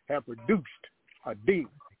society have produced a demon.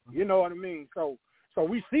 You know what I mean? So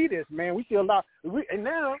we see this, man. We see a lot. And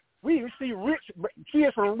now we see rich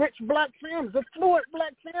kids from rich black families, affluent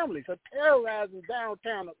black families, are terrorizing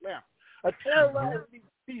downtown Atlanta, are terrorizing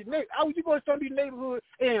these neighborhoods. How would you go to some of these neighborhoods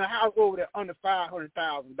in a house over there under $500,000,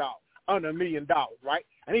 under $1 million, right?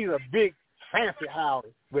 And these are big, fancy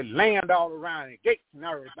houses with land all around and gates and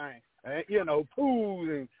everything. Pools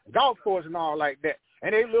and golf courses and all like that.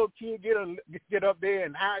 And they little kid get up there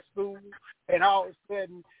in high school, and all of a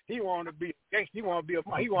sudden he want to be a gangster. He want to be a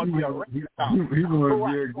rock star. He want to be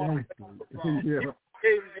a gangster.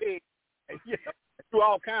 Yeah, do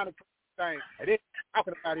all kind of things. And then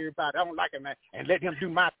talking about everybody. I don't like him, man. And let him do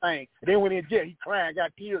my thing. And then when in jail, he crying,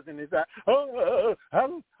 got tears in his eyes. Oh,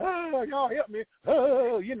 y'all help me.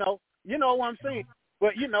 You know what I'm saying?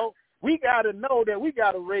 But we got to know that we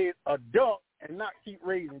got to raise adults and not keep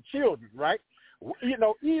raising children, right?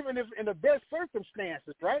 Even if in the best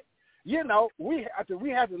circumstances, right? We have to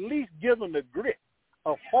at least give them the grit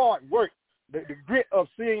of hard work, the grit of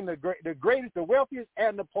seeing the greatest, the wealthiest,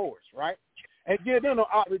 and the poorest, right? And give them an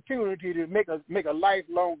opportunity to make a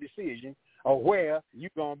lifelong decision of where you're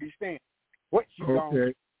gonna be standing, what you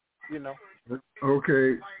gonna do,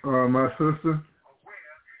 Okay, my sister.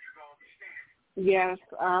 Yes.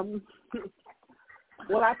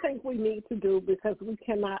 What I think we need to do, because we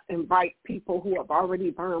cannot invite people who have already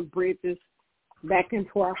burned bridges back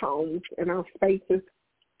into our homes and our spaces,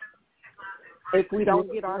 if we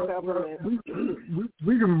don't get our government.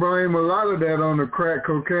 We can blame a lot of that on the crack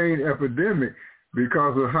cocaine epidemic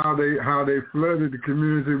because of how they flooded the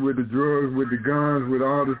community with the drugs, with the guns, with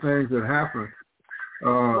all the things that happened.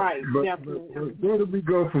 Right, but definitely. Where do we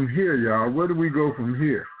go from here, y'all? Where do we go from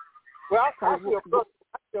here? Well, I see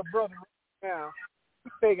a brother now.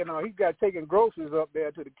 He's taking groceries up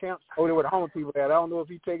there to the camps over there where the homeless people at. I don't know if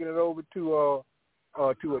he's taking it over to a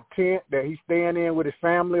tent that he's staying in with his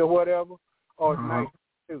family or whatever, or it's nice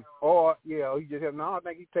too. Or he just have. No, I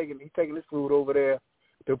think he's taking his food over there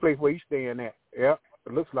to the place where he's staying at. Yeah,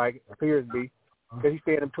 it looks like it. Appears to be. because he's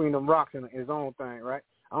standing between them rocks and his own thing, right?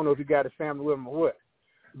 I don't know if he got his family with him or what,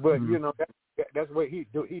 but you know that's what he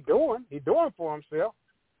doing. He doing for himself.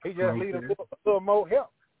 He just need a little more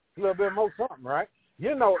help, a little bit more something, right?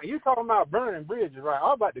 You know, you talking about burning bridges, right?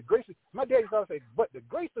 All about the grace. My dad used to say, "But the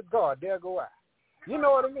grace of God, there go I." You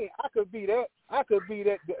know what I mean? I could be that. I could be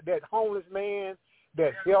that homeless man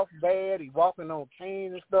that's health bad. He walking on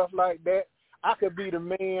canes and stuff like that. I could be the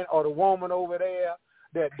man or the woman over there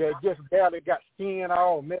that just barely got skin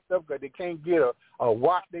all messed up because they can't get a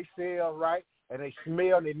wash themselves right, and they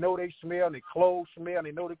smell, and they know they smell, and their clothes smell, and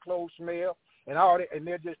they know their clothes smell, and all that, and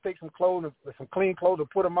they'll just take some clothes, some clean clothes, and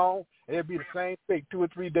put them on, and it'll be the same thing 2 or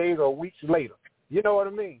 3 days or weeks later. You know what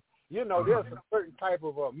I mean? You know, there's a certain type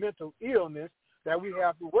of mental illness that we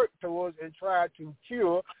have to work towards and try to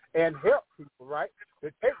cure and help people, right?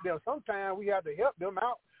 To take them. Sometimes we have to help them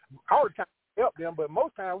out. All the time help them, but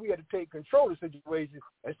most times we have to take control of the situation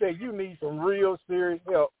and say, you need some real serious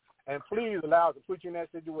help, and please allow us to put you in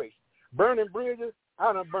that situation. Burning bridges,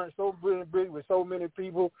 I done burnt so many bridges with so many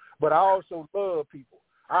people, but I also love people.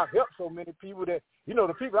 I've helped so many people that, you know,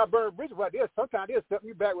 the people I burn bridges with, sometimes they'll step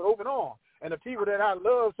me back with open arms. And the people that I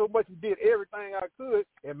love so much and did everything I could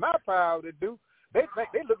in my power to do, they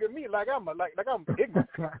look at me like I'm ignorant.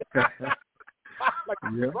 Like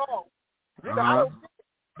I'm wrong. You know, I don't get it.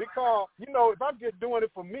 Because, you know, if I'm just doing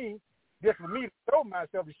it for me, just for me to show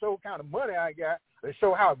myself, to show what kind of money I got, to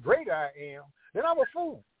show how great I am, then I'm a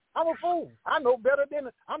fool. I'm a fool. I know better than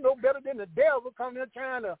the devil coming in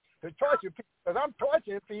trying to torture people, because I'm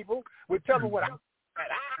torturing people with telling what I'm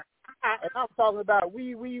and I'm talking about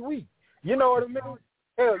we. You know what I mean?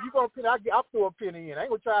 Hell, you gonna put? I'll throw a penny in. I ain't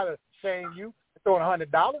gonna try to shame you throwing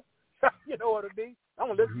 $100. You know what I mean? I'm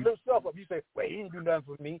gonna lift yourself up. You say, well, he didn't do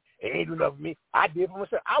nothing for me. He ain't do nothing for me. I did for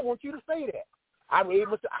myself. I want you to say that. I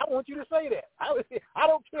want you to say that. I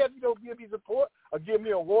don't care if you don't give me support or give me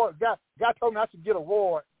an award. God told me I should get an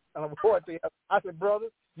award. I said, brother,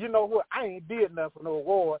 you know what? I ain't did nothing for no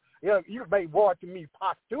award. You may award to me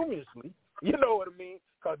posthumously. You know what I mean?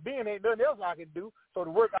 Because then ain't nothing else I can do. So the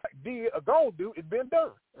work I did or gonna do is been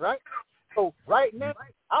done, right? So right now,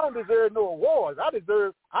 I don't deserve no awards. I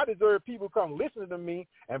deserve people come listen to me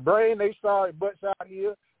and bring their sorry butts out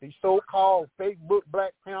here. These so-called Facebook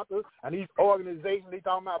Black Panthers and these organizations they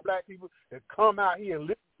talking about black people that come out here and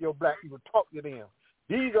listen to your black people, talk to them.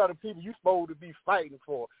 These are the people you're supposed to be fighting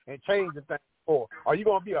for and changing things for. Are you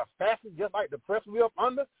going to be a fascist just like the press we up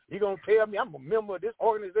under? You going to tell me I'm a member of this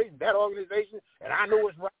organization, that organization, and I know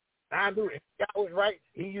it's right. I knew it. God was right.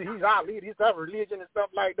 He's our leader. He's our religion and stuff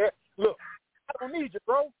like that. Look, I don't need you,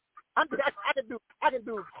 bro. I can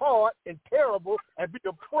do hard and terrible and be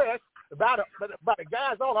depressed about the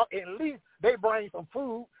guys all up. At least they bring some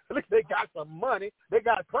food. At least they got some money. They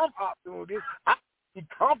got some opportunities. I can be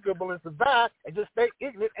comfortable and survive and just stay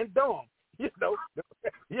ignorant and dumb. You know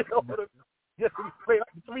just play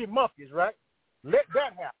like the three monkeys, right? Let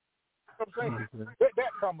that happen. You know what I'm saying? Let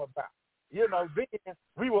that come about. You know, then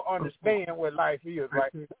we will understand what life is, right?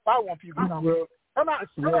 If I want people to come out and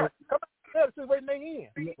share the situation they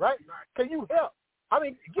in, right? Can you help? I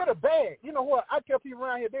mean, get a bag. You know what? I tell people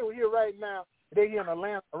around here, they were here right now. They're here in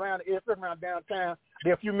Atlanta, around the area, around downtown.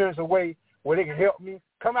 They're a few minutes away where they can help me.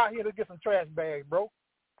 Come out here to get some trash bags, bro.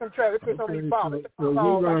 Some trash. Let's put some of these bottles. So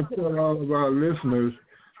we're going to tell all of our listeners,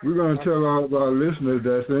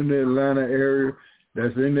 that's in the Atlanta area,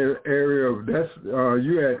 that's in the area of, that's,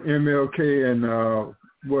 you at MLK and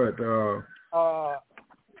what?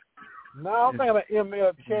 No, I'm thinking about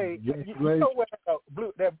MLK. You know where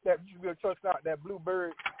that church out, that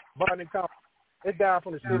Bluebird Bonding Company? It's down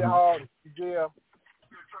from the City Hall to the jail.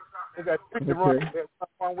 They got to run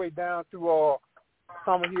one way down to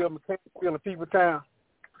Summer Hill, Mechanicsville, and People Town.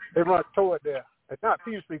 They run toward there. It's not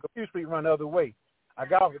Peter Street, because Peter Street run the other way. I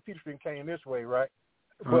got off at Peter Street and came this way, right?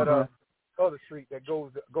 But other street that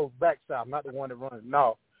goes back south, not the one that runs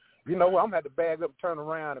north. You know what? I'm going to have to bag up and turn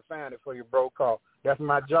around and find it for you, bro, because that's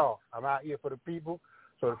my job. I'm out here for the people.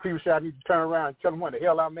 So the people say I need to turn around and tell them what the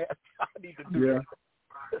hell I'm at. I need to do that.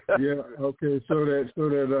 Yeah, okay, so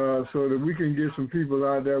that we can get some people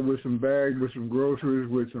out there with some bags, with some groceries,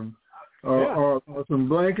 with some or some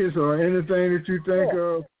blankets or anything that you think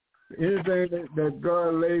of, anything that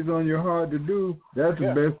God lays on your heart to do, that's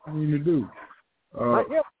the best thing to do.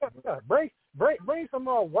 Bring some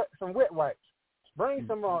wet wipes. Bring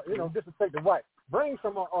some disinfect the wipes. Bring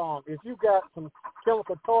some if you got some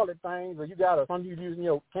chemical toilet things, or you got something you use in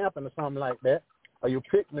your camping or something like that, or your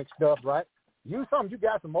picnic stuff, right? Use something. You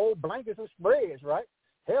got some old blankets and spreads, right?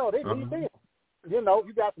 Hell, they need them. You know,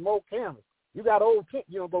 you got some old cameras. You got old tent.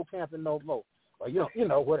 You don't go camping no more. Or you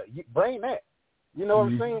know what? Bring that. You know what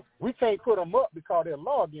I'm saying? We can't put them up because there's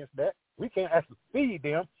law against that. We can't actually feed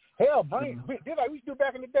them. Hell, just like we used to do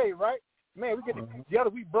back in the day, right? Man, we get together,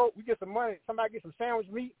 we broke, we get some money, somebody get some sandwich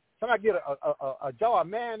meat, somebody get a jar of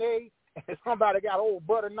mayonnaise, and somebody got an old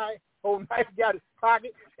butter knife, old knife got his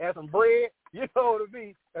pocket, and some bread, you know what I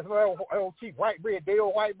mean? That's my old cheap white bread, day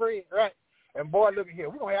old white bread, right? And boy, look at here,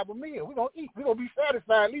 we're going to have a meal. We're going to eat. We're going to be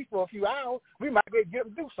satisfied at least for a few hours. We might get to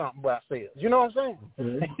do something by ourselves. You know what I'm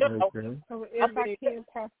saying? Okay. So if I can,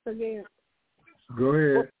 Pastor Gantt. Go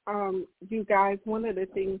ahead. You guys, one of the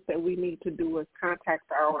things that we need to do is contact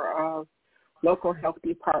our local health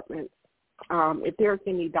departments. If there's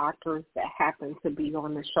any doctors that happen to be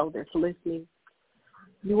on the show that's listening,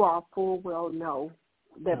 you all full well know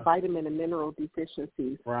that vitamin and mineral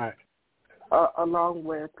deficiencies, right, along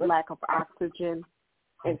with lack of oxygen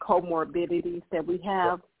and comorbidities that we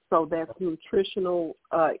have, so that's nutritional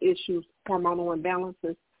issues, hormonal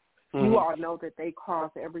imbalances, you all know that they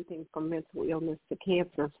cause everything from mental illness to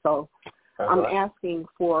cancer. So I'm asking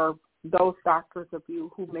for those doctors of you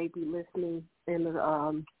who may be listening in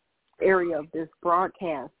the area of this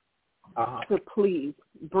broadcast to please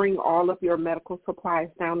bring all of your medical supplies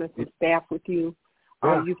down as a staff with you.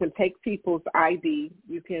 You can take people's ID.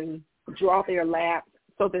 You can draw their labs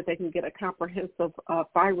so that they can get a comprehensive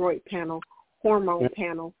thyroid panel, hormone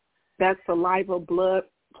panel. That's saliva, blood,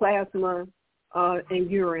 plasma, and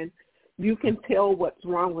urine. You can tell what's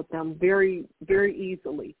wrong with them very, very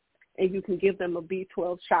easily, and you can give them a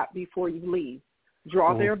B12 shot before you leave.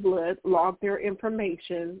 Draw their blood, log their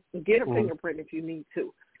information, get a fingerprint if you need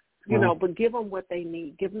to, you know, but give them what they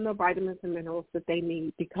need. Give them the vitamins and minerals that they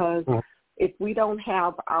need, because if we don't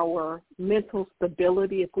have our mental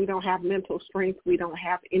stability, if we don't have mental strength, we don't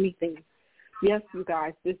have anything. Yes, you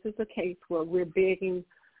guys, this is a case where we're begging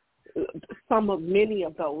many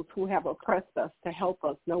of those who have oppressed us to help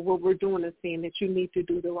us. No, what we're doing is saying that you need to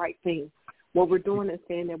do the right thing. What we're doing is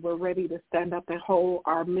saying that we're ready to stand up and hold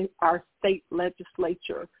our state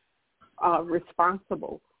legislature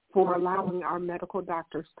responsible for allowing our medical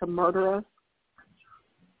doctors to murder us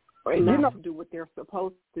and not to do what they're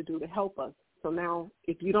supposed to do to help us. So now,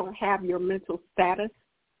 if you don't have your mental status,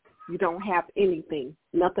 you don't have anything.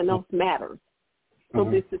 Nothing else matters. So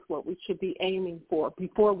this is what we should be aiming for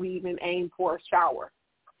before we even aim for a shower.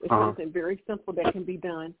 It's something very simple that can be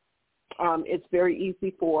done. It's very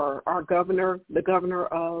easy for our governor, the governor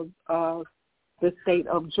of the state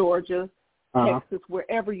of Georgia, Texas,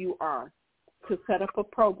 wherever you are, to set up a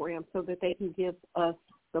program so that they can give us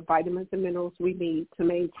the vitamins and minerals we need to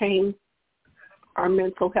maintain our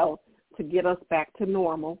mental health, to get us back to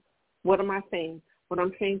normal. What am I saying? What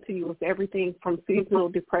I'm saying to you is everything from seasonal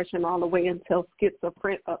depression all the way until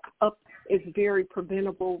schizophrenia up is very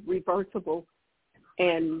preventable, reversible,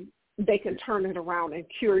 and they can turn it around and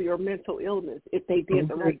cure your mental illness if they did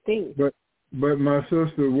the right thing. But my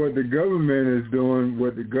sister, what the government is doing,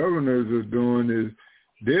 what the governors are doing is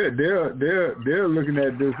they're looking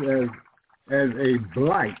at this as a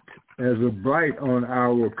blight on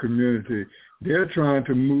our community. They're trying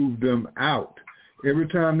to move them out. Every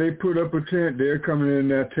time they put up a tent, they're coming in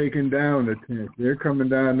there taking down the tent. They're coming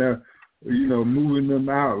down there, you know, moving them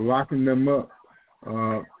out, locking them up,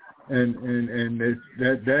 and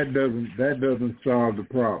that doesn't solve the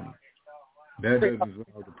problem. That doesn't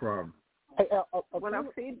solve the problem. When I'm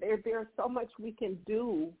saying there's so much we can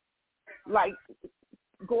do, like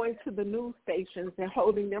going to the news stations and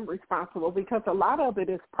holding them responsible, because a lot of it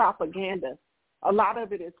is propaganda. A lot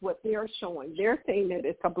of it is what they're showing. They're saying that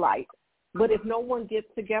it's a blight. But if no one gets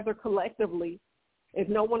together collectively, if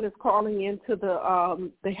no one is calling into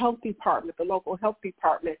the health department, the local health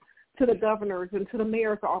department, to the governors and to the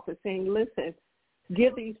mayor's office saying, listen,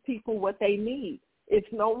 give these people what they need. It's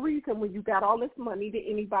no reason when you got all this money that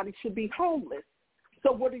anybody should be homeless.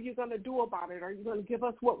 So what are you going to do about it? Are you going to give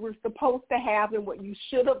us what we're supposed to have and what you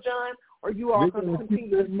should have done, or are you all going to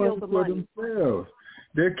continue to steal the money?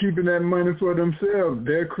 They're keeping that money for themselves.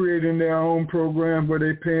 They're creating their own program where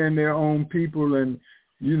they're paying their own people. And,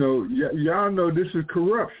 you know, y'all know this is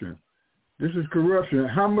corruption. This is corruption.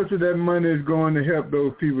 How much of that money is going to help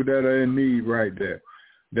those people that are in need right there,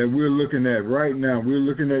 that we're looking at right now? We're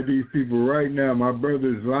looking at these people right now. My brother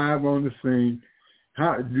is live on the scene.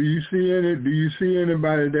 Do you see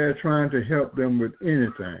anybody there trying to help them with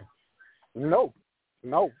anything? No.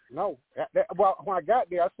 Well, when I got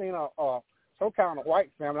there, I seen some kind of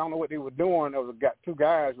white family. I don't know what they were doing. There was two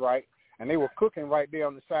guys, right, and they were cooking right there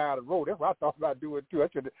on the side of the road. That's what I thought about doing too. I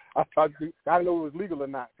didn't know it was legal or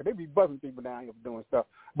not, because they be buzzing people down here for doing stuff.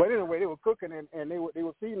 But anyway, they were cooking, and they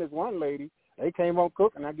were feeding this one lady. They came on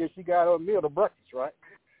cooking. I guess she got her meal to breakfast, right?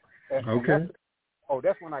 And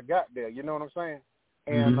that's when I got there. You know what I'm saying?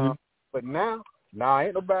 And but now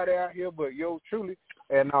ain't nobody out here but yours truly.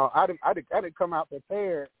 And I didn't come out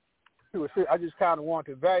prepared to assist. I just kind of want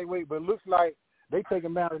to evaluate, but it looks like they take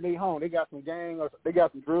them down to their home. They got some they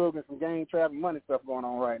got some drugs and some gang trafficking money stuff going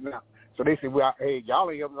on right now. So they say, well, hey, y'all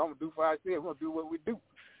ain't helping. I'm gonna do for ourselves. We're gonna do what we do.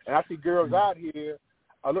 And I see girls out here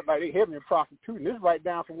look like they heavy in prostituting. This is right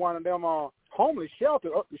down from one of them homeless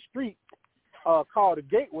shelter up the street called the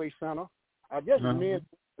Gateway Center. I guess it's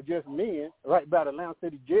just men, right by the Atlanta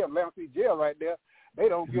City Jail right there. They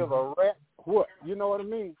don't give a rat what. You know what I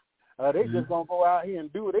mean? They just going to go out here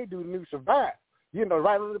and do what they do to survive, you know,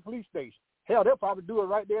 right under the police station. Hell, they'll probably do it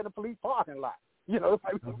right there in the police parking lot, you know,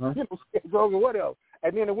 drugs or whatever.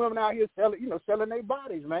 And then the women out here selling their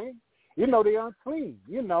bodies, man. You know, they're unclean,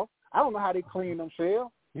 you know. I don't know how they clean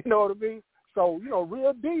themselves, you know what I mean? So, you know,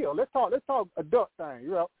 real deal. Let's talk adult thing,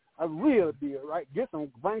 you know, a real deal, right?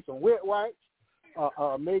 Bring some wet wipes.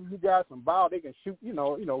 Maybe you got some ball they can shoot,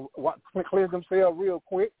 cleanse themselves real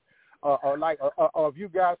quick. Or if you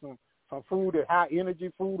got some food, that high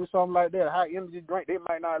energy food or something like that, a high energy drink, they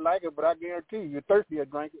might not like it, but I guarantee you're thirsty to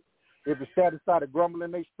drink it. If it's satisfied to grumble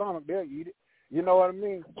in their stomach, they'll eat it. You know what I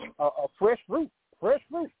mean? Fresh fruit.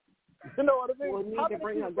 You know what I mean? We'll need to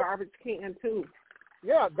bring a garbage can too.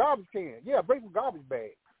 Yeah, garbage can. Yeah, bring some garbage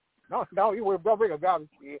bags. No, you will bring a garbage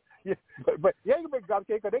can. Yeah, but you can bring a garbage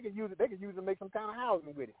can because they can use it. They can use it to make some kind of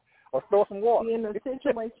housing with it, or store some water. In a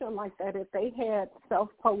situation like that, if they had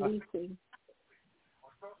self-policing,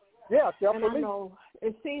 and I know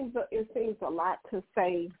it seems a lot to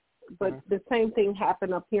say, but the same thing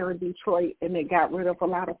happened up here in Detroit, and they got rid of a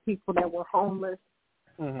lot of people that were homeless,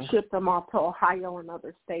 shipped them off to Ohio and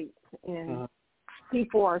other states, and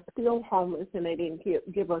people are still homeless, and they didn't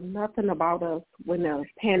give a nothing about us when the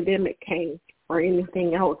pandemic came or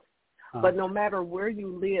anything else. But no matter where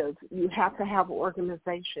you live, you have to have an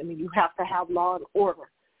organization, and you have to have law and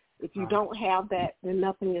order. If you don't have that, then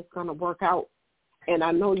nothing is going to work out. And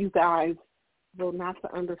I know you guys will not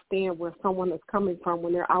understand where someone is coming from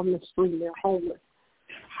when they're out in the street and they're homeless.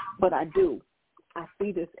 But I do. I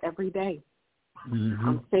see this every day.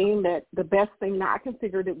 I'm saying that the best thing that I can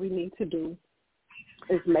figure that we need to do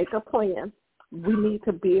is make a plan. We need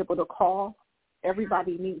to be able to call.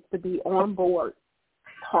 Everybody needs to be on board.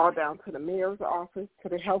 Call down to the mayor's office, to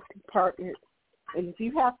the health department. And if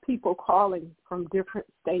you have people calling from different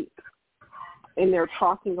states and they're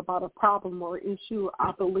talking about a problem or issue,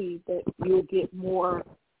 I believe that you'll get more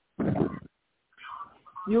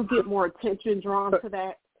attention drawn to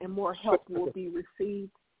that, and more help will be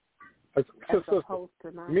received.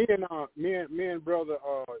 Me and brother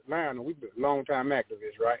Lionel, we've been long time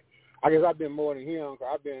activists, right? I guess I've been more than him. Cause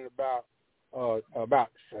I've been about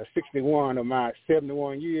 61 of my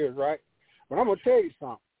 71 years, right? But I'm gonna tell you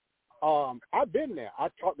something. I've been there. I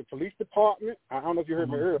talked to the police department. I don't know if you heard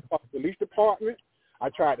me earlier. I talked to the police department. I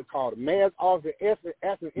tried to call the mayor's office,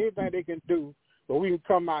 asking anything they can do so we can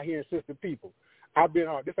come out here and assist the people. I've been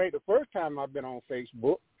on. This ain't the first time I've been on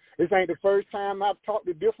Facebook. This ain't the first time I've talked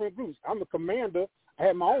to different groups. I'm a commander. I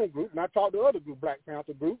had my own group, and I talked to other groups, Black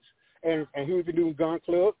Panther groups, and who was doing gun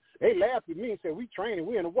clubs. They laughed at me and said, we training,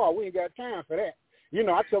 we in the war, we ain't got time for that. You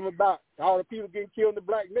know, I tell them about all the people getting killed in the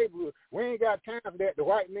black neighborhood. We ain't got time for that, the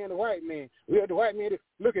white man. We have the white man,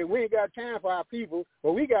 we ain't got time for our people,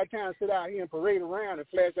 but we got time to sit out here and parade around and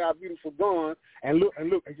flash our beautiful guns and look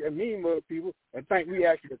and mean other people and think we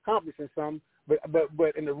actually accomplishing something.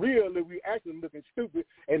 But in the real, we actually looking stupid,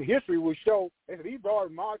 and history will show that these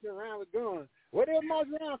brothers marching around with guns. What they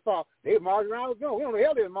marching around for? They marching around with guns. We don't know the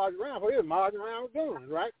hell they marching around for. They marching around with guns,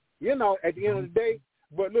 right? You know, at the end of the day.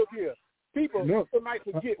 But look here, people might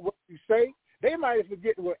forget what you say. They might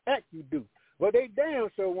forget what act you do. But they damn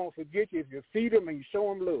sure won't forget you if you feed them and you show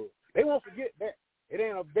them love. They won't forget that. It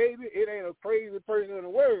ain't a baby. It ain't a crazy person in the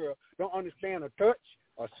world don't understand a touch,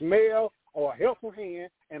 a smell, or a helpful hand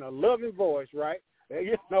and a loving voice, right?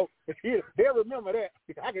 You know, they'll remember that.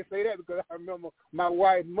 I can say that because I remember my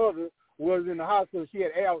wife's mother was in the hospital. She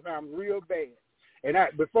had Alzheimer's real bad. And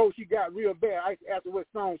before she got real bad, I asked her what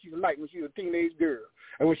song she liked when she was a teenage girl.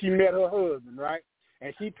 And when she met her husband, right?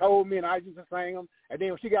 And she told me, and I used to sing them. And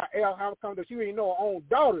then when she got Alzheimer's, she didn't know her own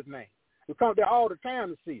daughter's name. We come there all the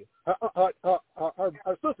time to see her.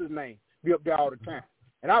 Her sister's name be up there all the time.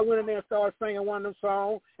 And I went in there and started singing one of them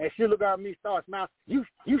songs, and she looked at me, started smiling. You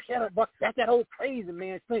shut up, that's that old crazy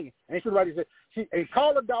man singing. And she said, and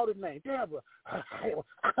call her daughter's name. Deborah,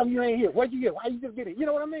 how come you ain't here? Where'd you get? Why you just get it? You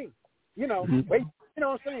know what I mean? You know, wait, you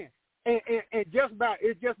know what I'm saying? And it's just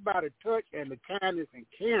about a touch and the kindness and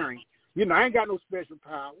caring You know, I ain't got no special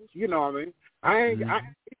powers. You know what I mean?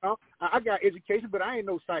 I got education, but I ain't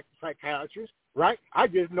no psychiatrist, right? I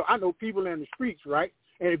know people in the streets, right?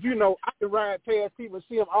 And if you know, I can ride past people and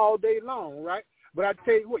see them all day long, right? But I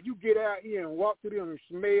tell you what, you get out here and walk through them and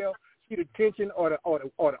smell, see the tension or the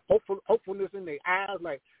hopefulness in their eyes,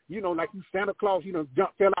 like, you know, like you Santa Claus, you know,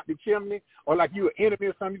 fell out the chimney, or like you an enemy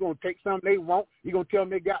or something, you're going to take something they want, you're going to tell them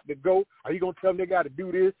they got to go, or you're going to tell them they got to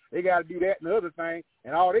do this, they got to do that and the other thing,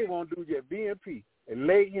 and all they want to do is just be in peace and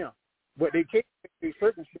lay him. But they can't make their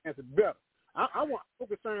circumstances better. I'm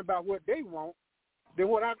concerned about what they want than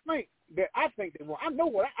what I think they want. I know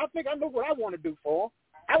what I want to do for them.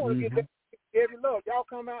 I want to get that every love. Y'all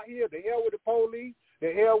come out here, the hell with the police,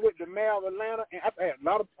 the hell with the mayor of Atlanta, and I've had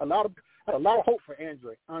a lot of hope for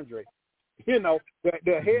Andre. You know,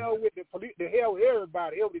 the hell with the police, the hell with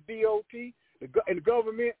everybody, hell with the DOT, and the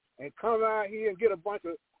government, and come out here and get a bunch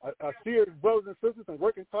of serious brothers and sisters and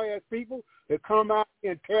working class people that come out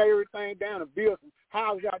and tear everything down and build some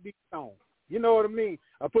houses out these stones. You know what I mean?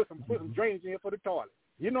 Or put some drainage in here for the toilet.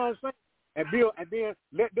 You know what I'm saying? And then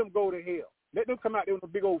let them go to hell. Let them come out there with a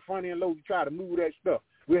big old front end load to try to move that stuff.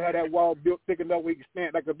 We'll have that wall built thick enough where we can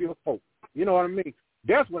stand like a big folk. You know what I mean?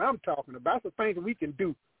 That's what I'm talking about. That's the things that we can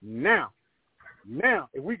do now. Now,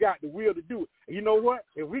 if we got the will to do it. And you know what?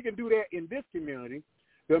 If we can do that in this community,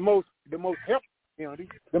 the most helpful community,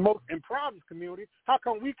 the most impoverished community, how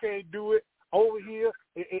come we can't do it over here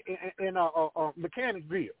in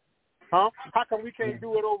Mechanicsville? Huh? How come we can't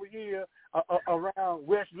do it over here around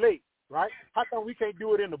West Lake, right? How come we can't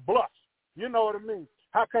do it in the Bluffs? You know what I mean?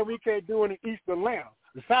 How come we can't do it in East Atlanta,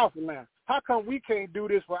 the South Atlanta? How come we can't do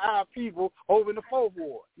this for our people over in the Fourth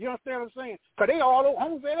Ward? You understand what I'm saying? Because they all over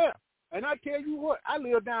homes there. And I tell you what, I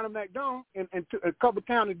live down in McDonald and a couple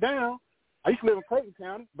counties down. I used to live in Clayton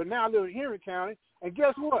County, but now I live in Henry County. And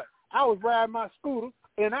guess what? I was riding my scooter,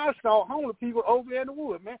 and I saw homeless people over there in the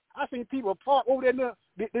woods, man. I seen people park over there in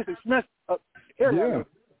this expensive area.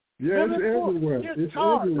 Yeah, it's everywhere. It's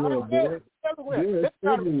everywhere, boy. Everywhere. Yeah, it's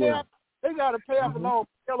everywhere. They got to pass along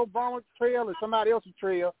Obama Trail or somebody else's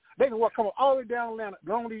trail. They can come all the way down Atlanta,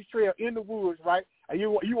 along these trails in the woods, right? And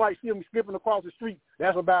you might see them skipping across the street.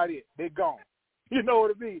 That's about it. They're gone. You know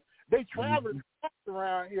what I mean? They travel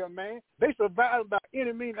around here, man. They survive about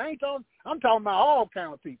any means. I'm talking about all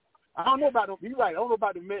kind of people. I don't know about them. You're right. I don't know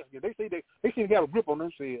about the Mexicans. They seem to have a grip on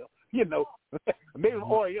themselves. You know, maybe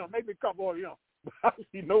maybe a couple of But I don't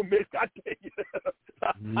see no Mexican.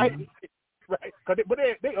 I tell you, right? But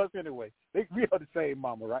they us anyway. We are the same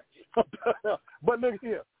mama, right? But look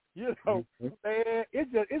here, you know, man,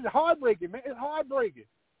 it's heartbreaking, man. It's heartbreaking.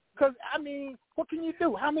 Because, I mean, what can you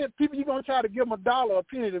do? How many people you going to try to give them $1 or a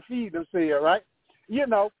penny to feed themselves, right? You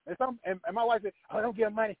know, and my wife said, oh, don't give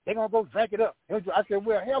them money. They're going to go drink it up. I said,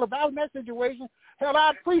 well, hell, if I was in that situation, hell,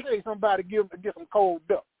 I'd appreciate somebody get some cold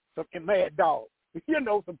duck, some mad dog, you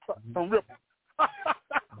know, some ripple.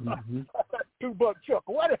 $2 chuck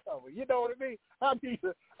or whatever, you know what I mean?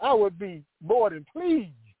 I would be more than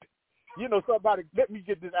pleased. You know, somebody, let me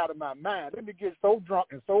get this out of my mind. Let me get so drunk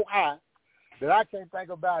and so high that I can't think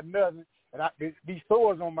about nothing, and these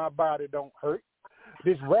sores on my body don't hurt.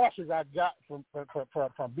 These rashes I got from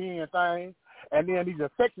being things, and then these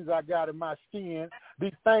infections I got in my skin,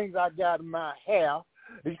 these things I got in my hair,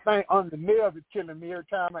 these things on the nails are killing me every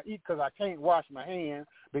time I eat because I can't wash my hands.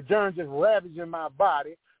 The germs just ravaging my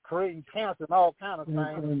body, creating cancer and all kind of things.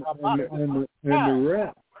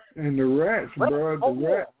 And the rats, bro,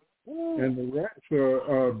 and the rats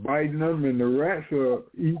are biting them, and the rats are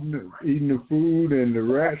eating the food, and the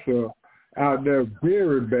rats are out there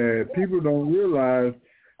very bad. People don't realize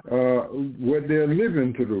what they're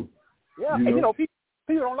living through. Yeah, you know, people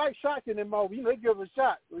don't like shots anymore. You know, they give a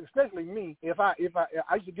shot, especially me. If I used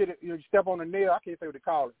to get it, you know, step on a nail, I can't say what they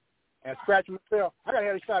call it, and scratch myself. I gotta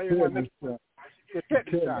have a shot every one minute. The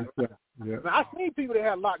tetanus shot. Yeah. Now, I've seen people that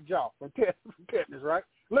have lockjaw from tetanus, right?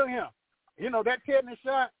 Look here, you know that tetanus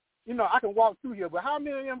shot. You know, I can walk through here, but how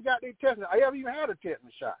many of them got their tetanus? I ever even had a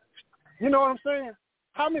tetanus shot? You know what I'm saying?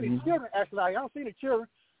 How many children actually? I don't see the children,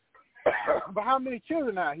 but how many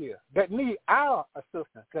children out here that need our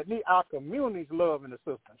assistance, that need our community's love and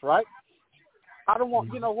assistance, right? I don't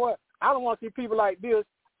want, you know what? I don't want to see people like this.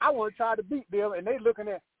 I want to try to beat them, and they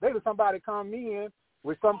let somebody come in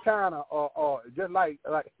with some kind of, or just like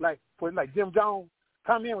Jim Jones,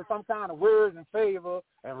 come in with some kind of words and favor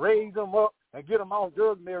and raise them up and get them off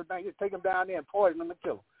drugs and everything, just take them down there and poison them and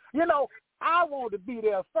kill them. You know, I wanted to be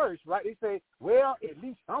there first, right? They say, well, at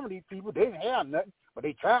least some of these people, they didn't have nothing, but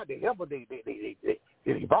they tried to help, but they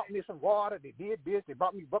bought me some water, they did this, they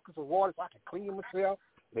bought me buckets of water so I could clean myself.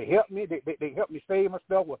 They help me. They help me save my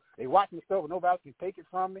stuff. Or they watch my stuff, and nobody else can take it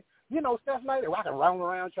from me. Stuff like that. Where I can run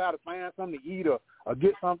around try to find something to eat or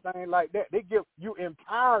get something like that. They give you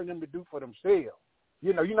empowering them to do for themselves.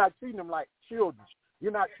 You're not treating them like children.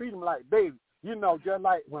 You're not treating them like babies. Just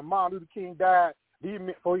like when Martin Luther King died,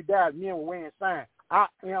 before he died, men were wearing signs. I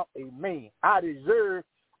am a man. I deserve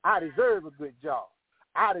a good job.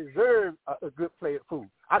 I deserve a good plate of food.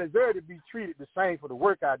 I deserve to be treated the same for the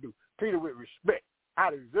work I do, treated with respect.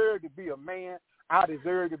 I deserve to be a man. I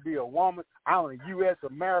deserve to be a woman. I'm a U.S.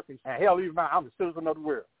 American, and hell, even I'm a citizen of the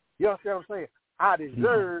world. You understand what I'm saying? I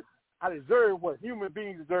deserve what human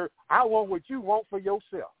beings deserve. I want what you want for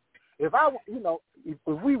yourself. If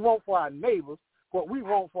we want for our neighbors what we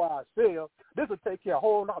want for ourselves, this will take care of a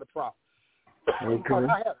whole lot of problems. Okay.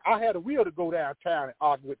 I had a will to go downtown and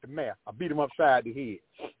argue with the mayor. I beat him upside the head.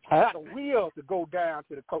 I had a will to go down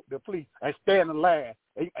to the police and stand in line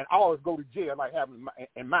and always go to jail like happened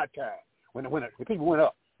in my time. When the people went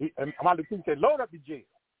up, and my little people said, load up the jail.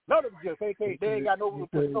 Load up the jail. They ain't got no room to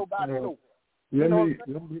put nobody over.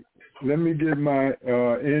 Let me get my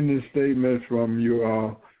ending statements from you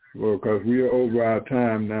all, because we are over our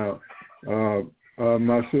time now.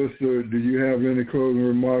 My sister, do you have any closing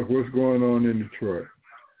remarks? What's going on in Detroit?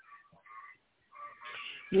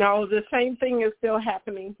 No, the same thing is still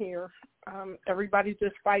happening here. Everybody's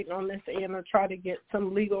just fighting on this end to try to get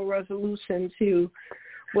some legal resolution to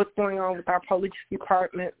what's going on with our police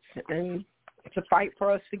departments and to fight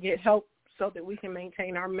for us to get help so that we can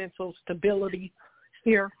maintain our mental stability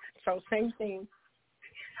here. So same thing.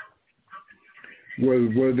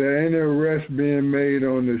 Was there any arrest being made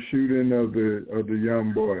on the shooting of the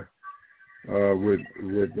young boy?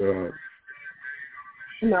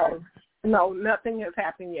 No, nothing has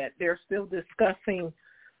happened yet. They're still discussing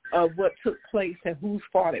what took place and whose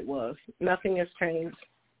fault it was. Nothing has changed.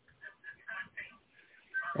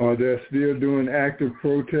 Are they still doing active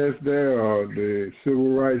protests there? Are the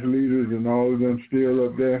civil rights leaders and all of them still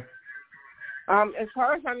up there? As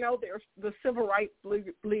far as I know, the civil rights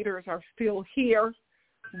leaders are still here,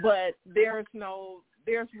 but there's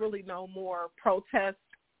really no more protests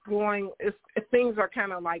going. Things are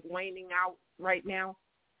kind of like waning out right now.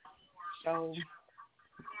 So.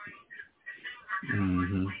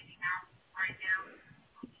 Mm-hmm.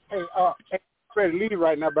 Hey, I'm ready to leave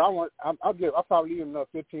right now, but I'll probably leave in another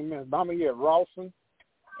 15 minutes. But I'm here at Rawson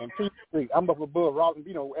and Peach Street. I'm up above Rawson.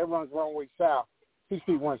 Everyone's wrong way south. Peach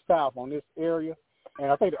Street went south on this area,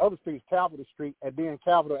 and I think the other street is Capitol Street, and then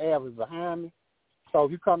Capitol Ave is behind me. So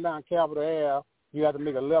if you come down Capitol Ave, you have to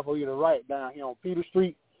make a left or either right down here on Peter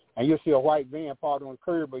Street, and you'll see a white van parked on the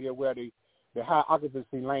curb here where the high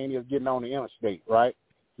occupancy lane is getting on the interstate, right?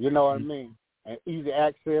 You know what I mean? And easy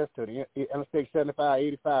access to the Interstate 75,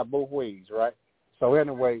 85 both ways, right? So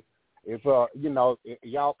anyway, if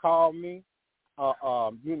y'all call me,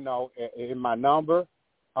 in my number,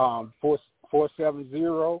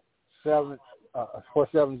 470-7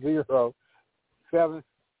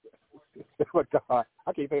 what God,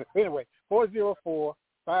 I can't think of it. Anyway,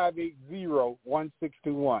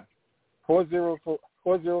 404-580-1621.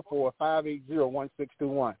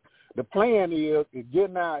 404-580-1621. The plan is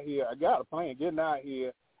getting out here. I got a plan, getting out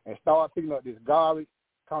here and start picking up this garbage,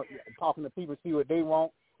 talking to people, see what they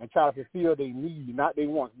want, and try to fulfill their needs, not their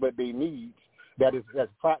wants, but their needs. That's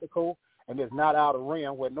practical and that's not out of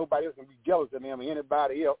realm where nobody else can be jealous of them or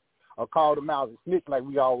anybody else or call them out and snitch like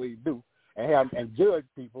we always do and judge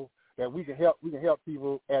people that we can help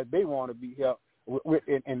people as they want to be helped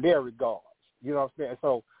in their regards. You know what I'm saying?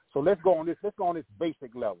 So let's go on this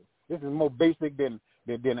basic level. This is more basic than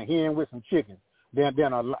a hen with some chicken, than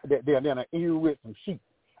an ewe with some sheep.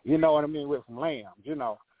 You know what I mean? With some lambs.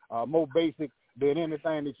 More basic than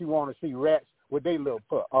anything that you want to see. Rats with their little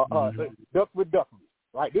pup, ducks with ducklings.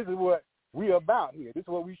 Right? This is what we about here. This is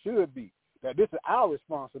what we should be. That this is our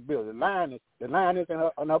responsibility. The lion is in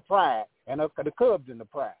her pride, and the cubs in the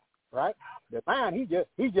pride. Right? The lion, he just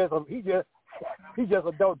a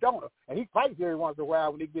dope donor, and he fights every once in a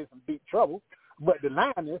while when he gets some deep trouble. But the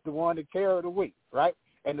lion is the one that carries the weight, right?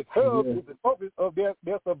 And the cubs is the focus of their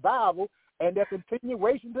survival and their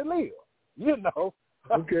continuation to live.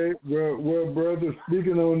 Okay, well, brother.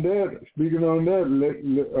 Speaking on that,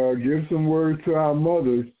 give some words to our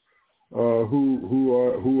mothers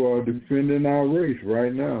who are defending our race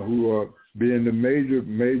right now, who are being the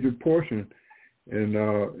major portion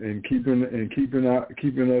and keeping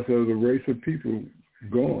us as a race of people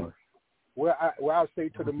going. Well, I'll say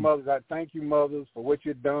to the mothers, I thank you, mothers, for what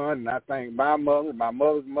you've done, and I thank my mother, my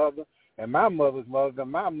mother's mother, and my mother's mother,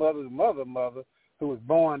 and my mother's mother, who was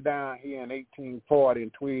born down here in 1840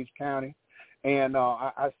 in Tweeds County. And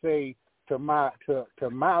I say my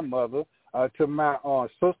mother, to my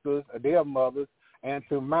sisters, their mothers, and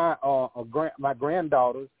to my my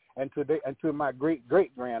granddaughters, and to my great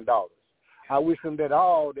granddaughters. I wish them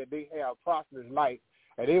that they have prosperous life,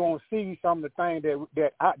 and they won't see some of the things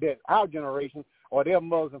that our generation or their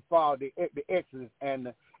mothers and fathers, the X's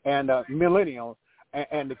and millennials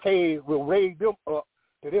and the K's will raise them up,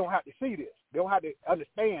 that they don't have to see this. They don't have to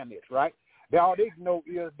understand this, right? All they know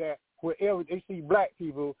is that wherever they see black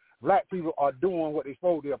people are doing what they're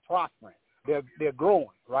supposed to. They're prospering. They're growing,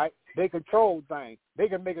 right? They control things. They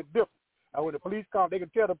can make a difference. And when the police come, they can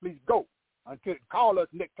tell the police, go, until call us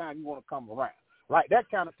next time you want to come around, right? That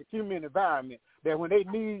kind of community environment that when they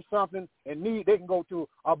need something they can go to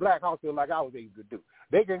a black hospital like I was able to do.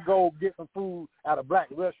 They can go get some food at a black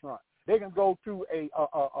restaurant. They can go to a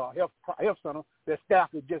health center that's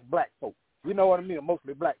staffed with just black folks. You know what I mean?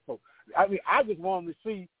 Mostly black folks. I mean, I just want them to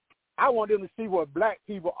see. I want them to see what black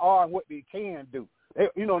people are and what they can do.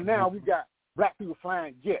 Now we got black people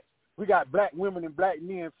flying jets. We got black women and black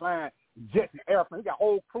men flying jets and airplanes. We got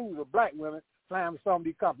whole crews of black women flying with some of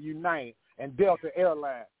these companies, United and Delta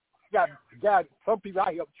Airlines. We got some people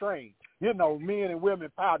I help train. Men and women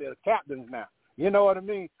pilots are captains now. You know what I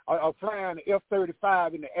mean? Are flying the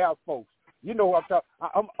F-35 in the Air Force. You know what I'm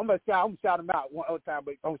talking. I'm gonna shout him out one other time,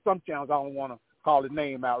 but on some channels I don't want to call his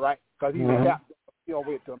name out, right? Because he's a captain. He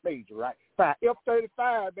over to a major, right? Fine,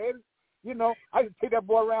 F-35, baby. I used to take that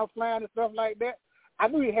boy around flying and stuff like that. I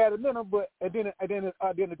knew he had a minute, but then the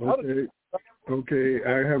other. Okay,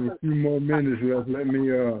 I have a few more minutes left. Let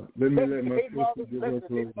me let my sister give her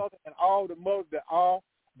closing. And all the mothers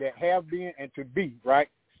that have been and to be, right?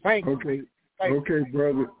 Thank you. Okay,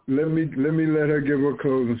 brother. Let me let her give her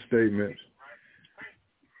closing statements.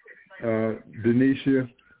 Denisha.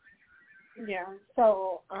 Yeah.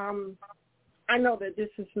 So I know that this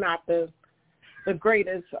is not the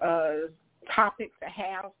greatest topic to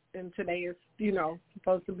have, and today is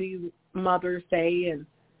supposed to be Mother's Day and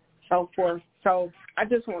so forth. So I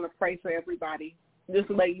just want to pray for everybody. Just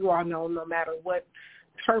to let you all know, no matter what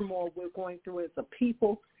turmoil we're going through as a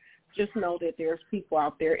people, just know that there's people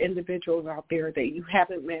out there, individuals out there that you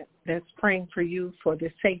haven't met that's praying for you for the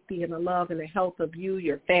safety and the love and the health of you,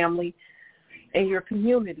 your family, and your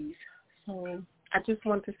communities. So I just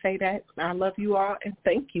want to say that I love you all and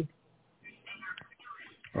thank you.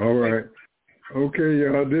 All right. Okay,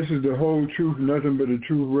 y'all, this is the Whole Truth, Nothing But the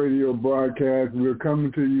Truth radio broadcast. We're coming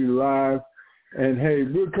to you live. And, hey,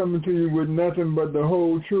 we're coming to you with nothing but the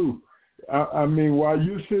whole truth. I mean, while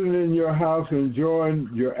you're sitting in your house enjoying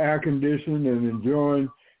your air conditioning and enjoying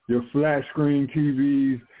your flat screen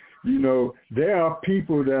TVs, there are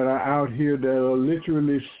people that are out here that are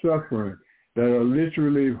literally suffering, that are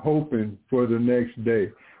literally hoping for the next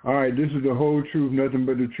day. All right, this is the Whole Truth, Nothing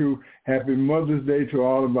But the Truth. Happy Mother's Day to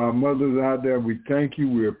all of our mothers out there. We thank you,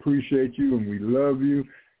 we appreciate you, and we love you.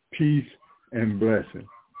 Peace and blessing.